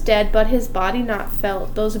 Matthew is dead, but his body not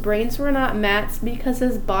felt. Those brains were not Matt's because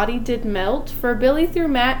his body did melt. For Billy threw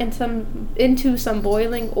Matt into some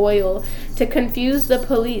boiling oil to confuse the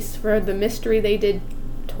police for the mystery they did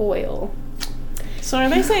toil. So are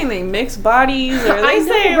they saying they mix bodies? Or are I they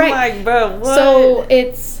know, saying right. like, bro, what? So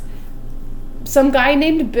it's some guy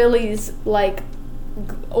named Billy's like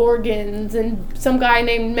organs and some guy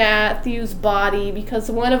named Matthew's body because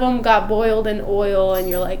one of them got boiled in oil, and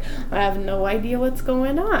you're like, I have no idea what's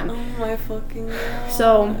going on. Oh my fucking God.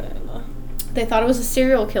 So they thought it was a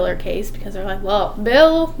serial killer case because they're like, well,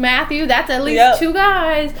 Bill, Matthew, that's at least Yep. two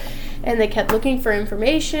guys. And they kept looking for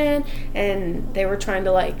information, and they were trying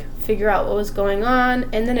to like figure out what was going on.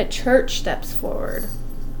 And then a church steps forward,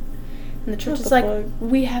 and the church What is the like, fuck?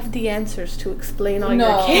 we have the answers to explain all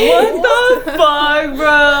No. your case. What the fuck,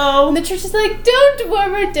 bro? And the church is like, don't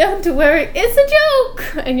worry, it's a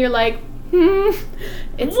joke. And you're like,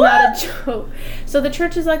 it's not a joke. So the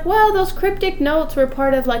church is like, well, those cryptic notes were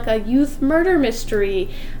part of like a youth murder mystery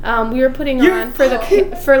we were putting You're on for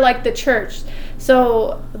the church.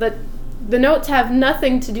 So the notes have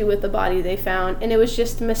nothing to do with the body they found, and it was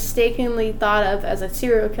just mistakenly thought of as a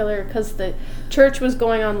serial killer because the church was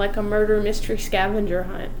going on like a murder mystery scavenger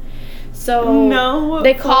hunt. So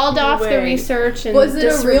they called off the research and was it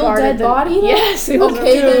a real dead body? Yes. It was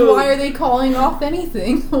okay, then why are they calling off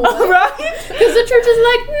anything? Right? Because the church is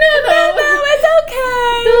like, no, it's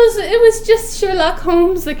okay. It was just Sherlock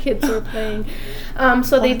Holmes the kids were playing.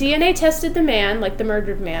 So they DNA tested the man, like the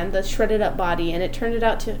murdered man, the shredded up body, and it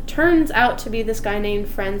turns out to be this guy named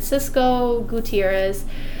Francisco Gutierrez,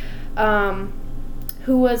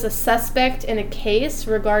 who was a suspect in a case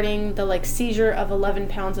regarding the like seizure of 11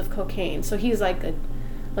 pounds of cocaine. So he's like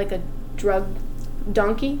a drug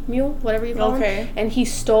donkey mule, whatever you call him. And he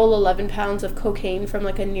stole 11 pounds of cocaine from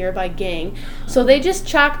like a nearby gang. So they just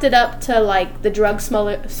chalked it up to like the drug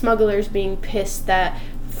smugglers being pissed that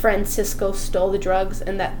Francisco stole the drugs,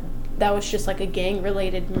 and that was just like a gang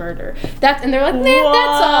related murder. And they're like,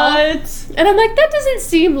 that's all. And I'm like, that doesn't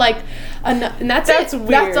seem like enough. And that's it. Weird.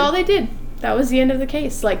 That's all they did. That was the end of the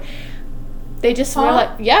case. Like, they just were like,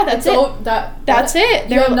 yeah, that's it. That's it.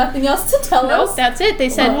 You have nothing else to tell us? That's it. They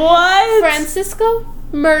said, what? Francisco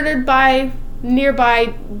murdered by nearby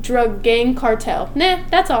drug gang cartel. Nah,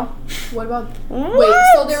 that's all. What about... Wait,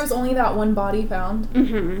 so there was only that one body found?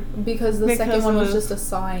 Mm-hmm. Because the second one was just a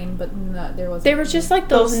sign, but there wasn't... They were just like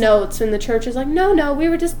those notes, and the church is like, no, we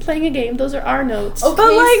were just playing a game. Those are our notes. Okay,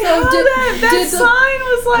 but like, so that sign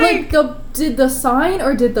was like... did the sign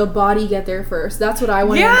or did the body get there first? That's what I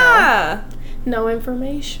want to know. Yeah. No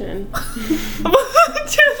information. Just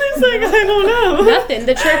like, I don't know. Nothing.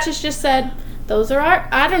 The church has just said... Those are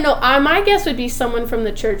I don't know. My guess would be someone from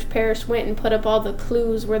the church parish went and put up all the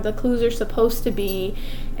clues where the clues are supposed to be,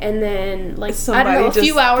 and then like I don't know, a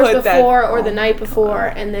few hours before or the night before,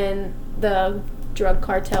 and then the drug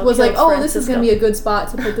cartel was like, Francisco. This is gonna be a good spot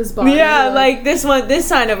to put this body. Yeah, like this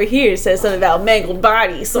sign over here says something about mangled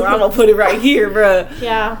body, so I'm gonna put it right here, bro.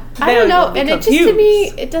 Yeah, I don't know, and it just to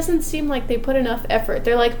me, it doesn't seem like they put enough effort.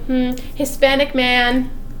 They're like, Hispanic man,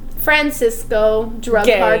 Francisco, drug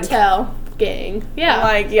cartel. Gang. Yeah.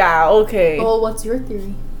 Like, yeah, okay. Well, what's your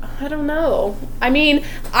theory? I don't know. I mean,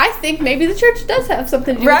 I think maybe the church does have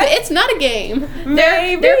something to do with it. It's not a game.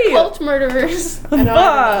 They're cult murderers. I don't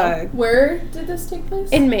know. Where did this take place?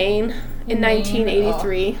 In Maine, in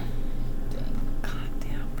 1983. God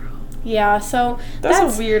damn, bro. Yeah, so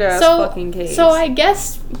that's a weird ass fucking case. So I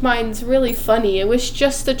guess mine's really funny. It was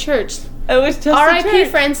just the church. It was just R.I.P.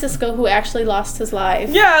 Francisco, who actually lost his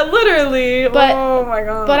life. Yeah, literally. But, oh my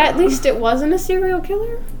god. But at least it wasn't a serial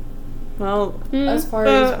killer. Well, as far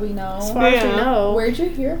as we know. As far as we know. Where'd you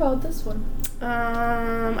hear about this one?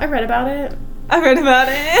 I read about it.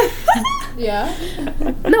 Yeah.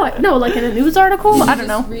 No, like in a news article. I don't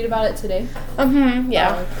know. Read about it today.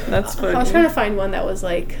 Yeah. Oh, okay. That's funny. I was trying to find one that was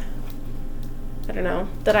like, I don't know,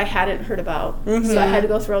 that I hadn't heard about. Mm-hmm. So I had to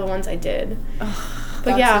go through all the ones I did.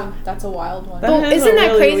 But that's a wild one. Well, isn't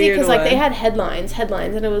that crazy? Because like they had headlines,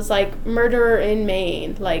 and it was like murderer in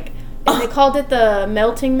Maine, like, and they called it the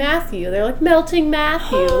Melting Matthew. They're like Melting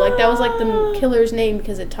Matthew, like that was like the killer's name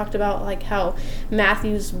because it talked about like how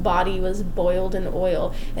Matthew's body was boiled in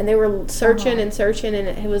oil, and they were searching and searching, and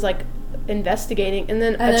it was like investigating, and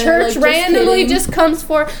then a church like, randomly just comes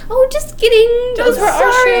for, just kidding, those were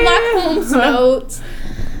our Sherlock Holmes notes.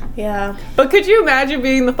 Yeah. But could you imagine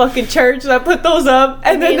being the fucking church that put those up,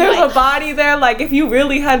 and then there's like, a body there, like if you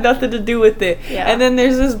really had nothing to do with it, and then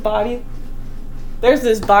there's this body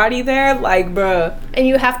there, like, bruh. And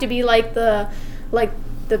you have to be like the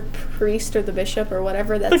priest or the bishop or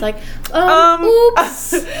whatever that's like,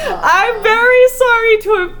 oops. I'm very sorry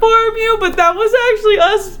to inform you, but that was actually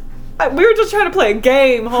us. We were just trying to play a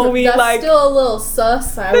game, homie. That's like, still a little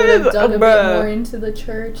sus. I would have dug a bit more into the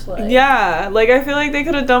church. Like. Yeah, like I feel like they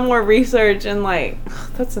could have done more research, and like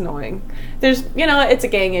that's annoying. There's, it's a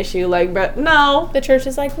gang issue. Like, but no, the church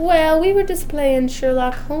is like, well, we were just playing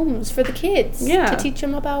Sherlock Holmes for the kids, to teach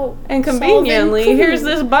them about. And conveniently, here's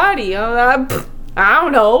this body. I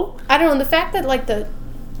don't know. The fact that like the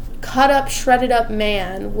cut up, shredded up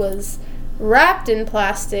man was wrapped in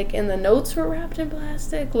plastic and the notes were wrapped in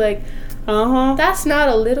plastic, like that's not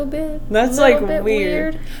a little bit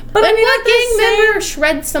weird. But I mean, a gang member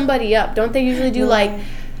shreds somebody up, don't they usually do like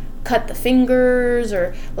cut the fingers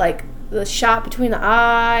or like the shot between the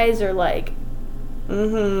eyes or like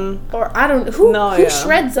or I don't who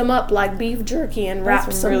shreds them up like beef jerky and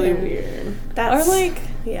wraps them really in. weird. That's or like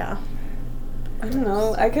I don't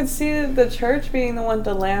know. I could see the church being the one to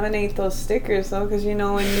laminate those stickers, though, because when you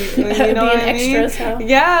know what I mean. Extras, huh?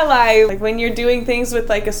 Yeah, like when you're doing things with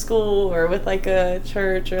like a school or with like a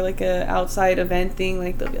church or like a outside event thing,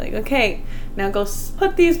 like they'll be like, okay, now go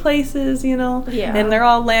put these places, Yeah. and they're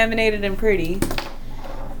all laminated and pretty.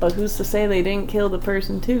 But who's to say they didn't kill the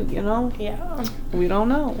person too? Yeah. We don't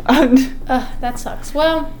know. That sucks.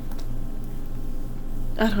 Well,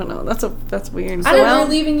 I don't know. That's weird. So we're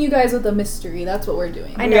leaving you guys with a mystery. That's what we're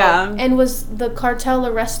doing. I know. Yeah. And was the cartel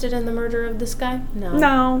arrested in the murder of this guy?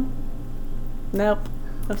 No. Nope.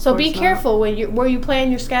 So be careful where you plan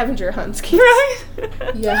your scavenger hunts. Right?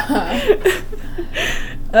 Yeah.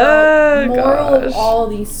 Moral of all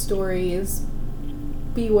these stories: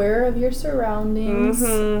 beware of your surroundings.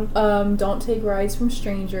 Mm-hmm. Don't take rides from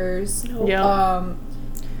strangers. Yeah.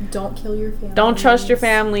 Don't kill your family. Don't trust your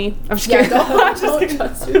family. I'm just kidding. Don't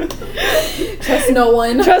trust no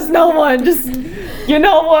one. Trust no one. Just, you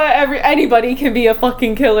know what? Anybody can be a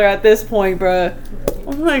fucking killer at this point, bruh.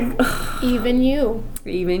 I'm like, Even you.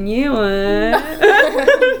 even you.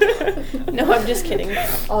 No, I'm just kidding.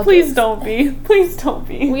 Please don't be. Please don't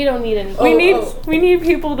be. We don't need any. We need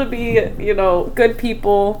people to be, good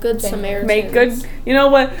people. Good Samaritans. Make good,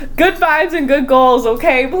 good vibes and good goals,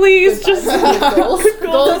 okay? Please, Good just vibes and good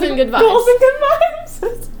goals. Goals and good vibes. Goals and good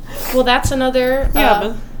vibes. Well, that's another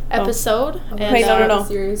episode. And Wait, no.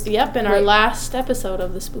 Series. Yep, and our last episode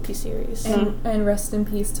of the spooky series. And rest in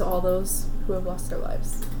peace to all those who have lost their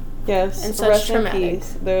lives. Yes. And such rest in traumatic.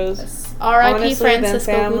 peace. Those. Yes. R.I.P. Honestly, them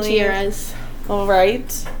Francisco families- Gutierrez. All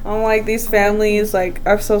right. I'm like, these families, like,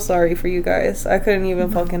 I'm so sorry for you guys. I couldn't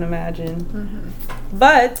even fucking imagine. Mm-hmm.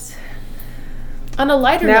 But On a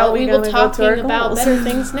lighter Now note, we we know will we go to our talking about goals. better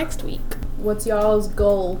things next week. What's y'all's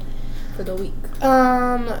goal for the week?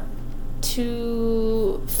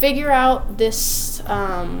 To figure out this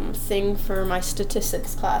thing for my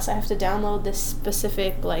statistics class. I have to download this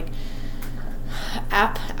specific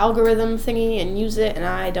app algorithm thingy and use it, and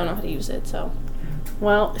I don't know how to use it. So,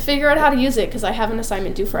 well, figure out how to use it because I have an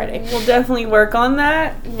assignment due Friday. we'll definitely work on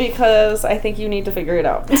that because I think you need to figure it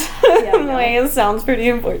out. It sounds pretty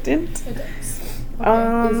important. It does.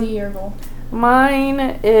 Okay. Izzy, your goal?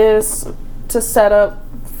 Mine is to set up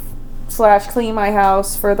 / clean my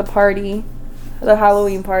house for the party, the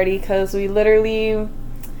Halloween party, because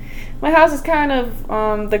my house is kind of,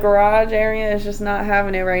 the garage area is just not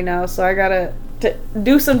having it right now, so I gotta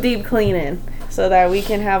do some deep cleaning so that we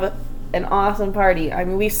can have an awesome party. I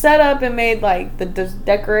mean, we set up and made the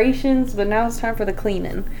decorations, but now it's time for the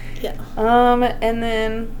cleaning. Yeah. And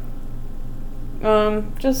then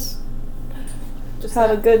just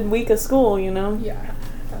have a good week of school, Yeah.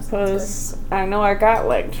 Because I know I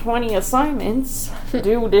got 20 assignments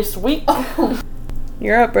due this week.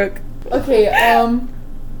 You're up, Brooke. Okay,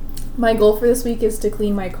 my goal for this week is to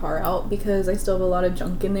clean my car out because I still have a lot of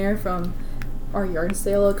junk in there from our yard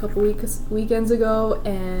sale a couple weekends ago,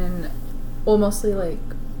 and mostly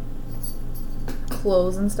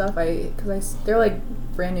clothes and stuff. They're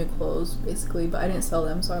brand new clothes basically, but I didn't sell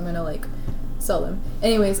them, so I'm gonna sell them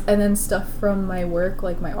anyways. And then stuff from my work,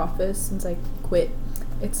 my office, since I quit.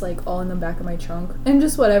 It's all in the back of my trunk, and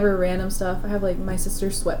just whatever random stuff. I have my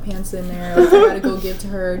sister's sweatpants in there. I gotta go give to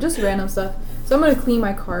her. Just random stuff. So I'm gonna clean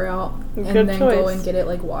my car out and Good then choice. go and get it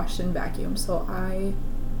washed and vacuumed. So I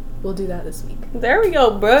will do that this week. There we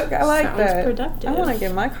go, Brooke. I like Sounds that. productive. I want to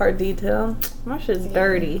get my car detailed. My shit's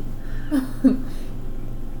dirty.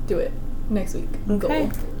 Do it next week. Okay.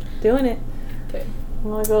 Goal. Doing it. Okay. I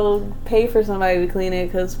want to go pay for somebody to clean it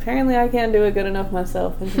because apparently I can't do it good enough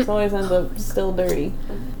myself. It just always ends up still dirty.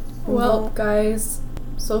 Well, guys,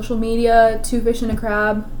 social media, 2 Fish and a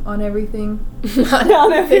Crab on everything.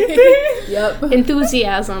 On everything. Yep.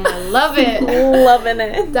 Enthusiasm. I love it. Loving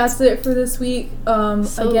it. That's it for this week.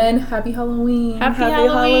 Again, happy Halloween. Happy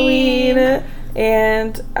Halloween.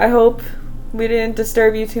 And I hope we didn't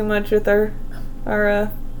disturb you too much with our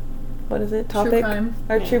what is it, topic? True crime.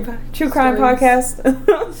 Our true crime Stories.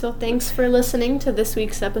 podcast. So thanks for listening to this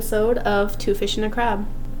week's episode of 2 Fish and a Crab.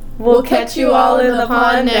 We'll catch you all in the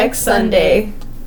pond next Sunday.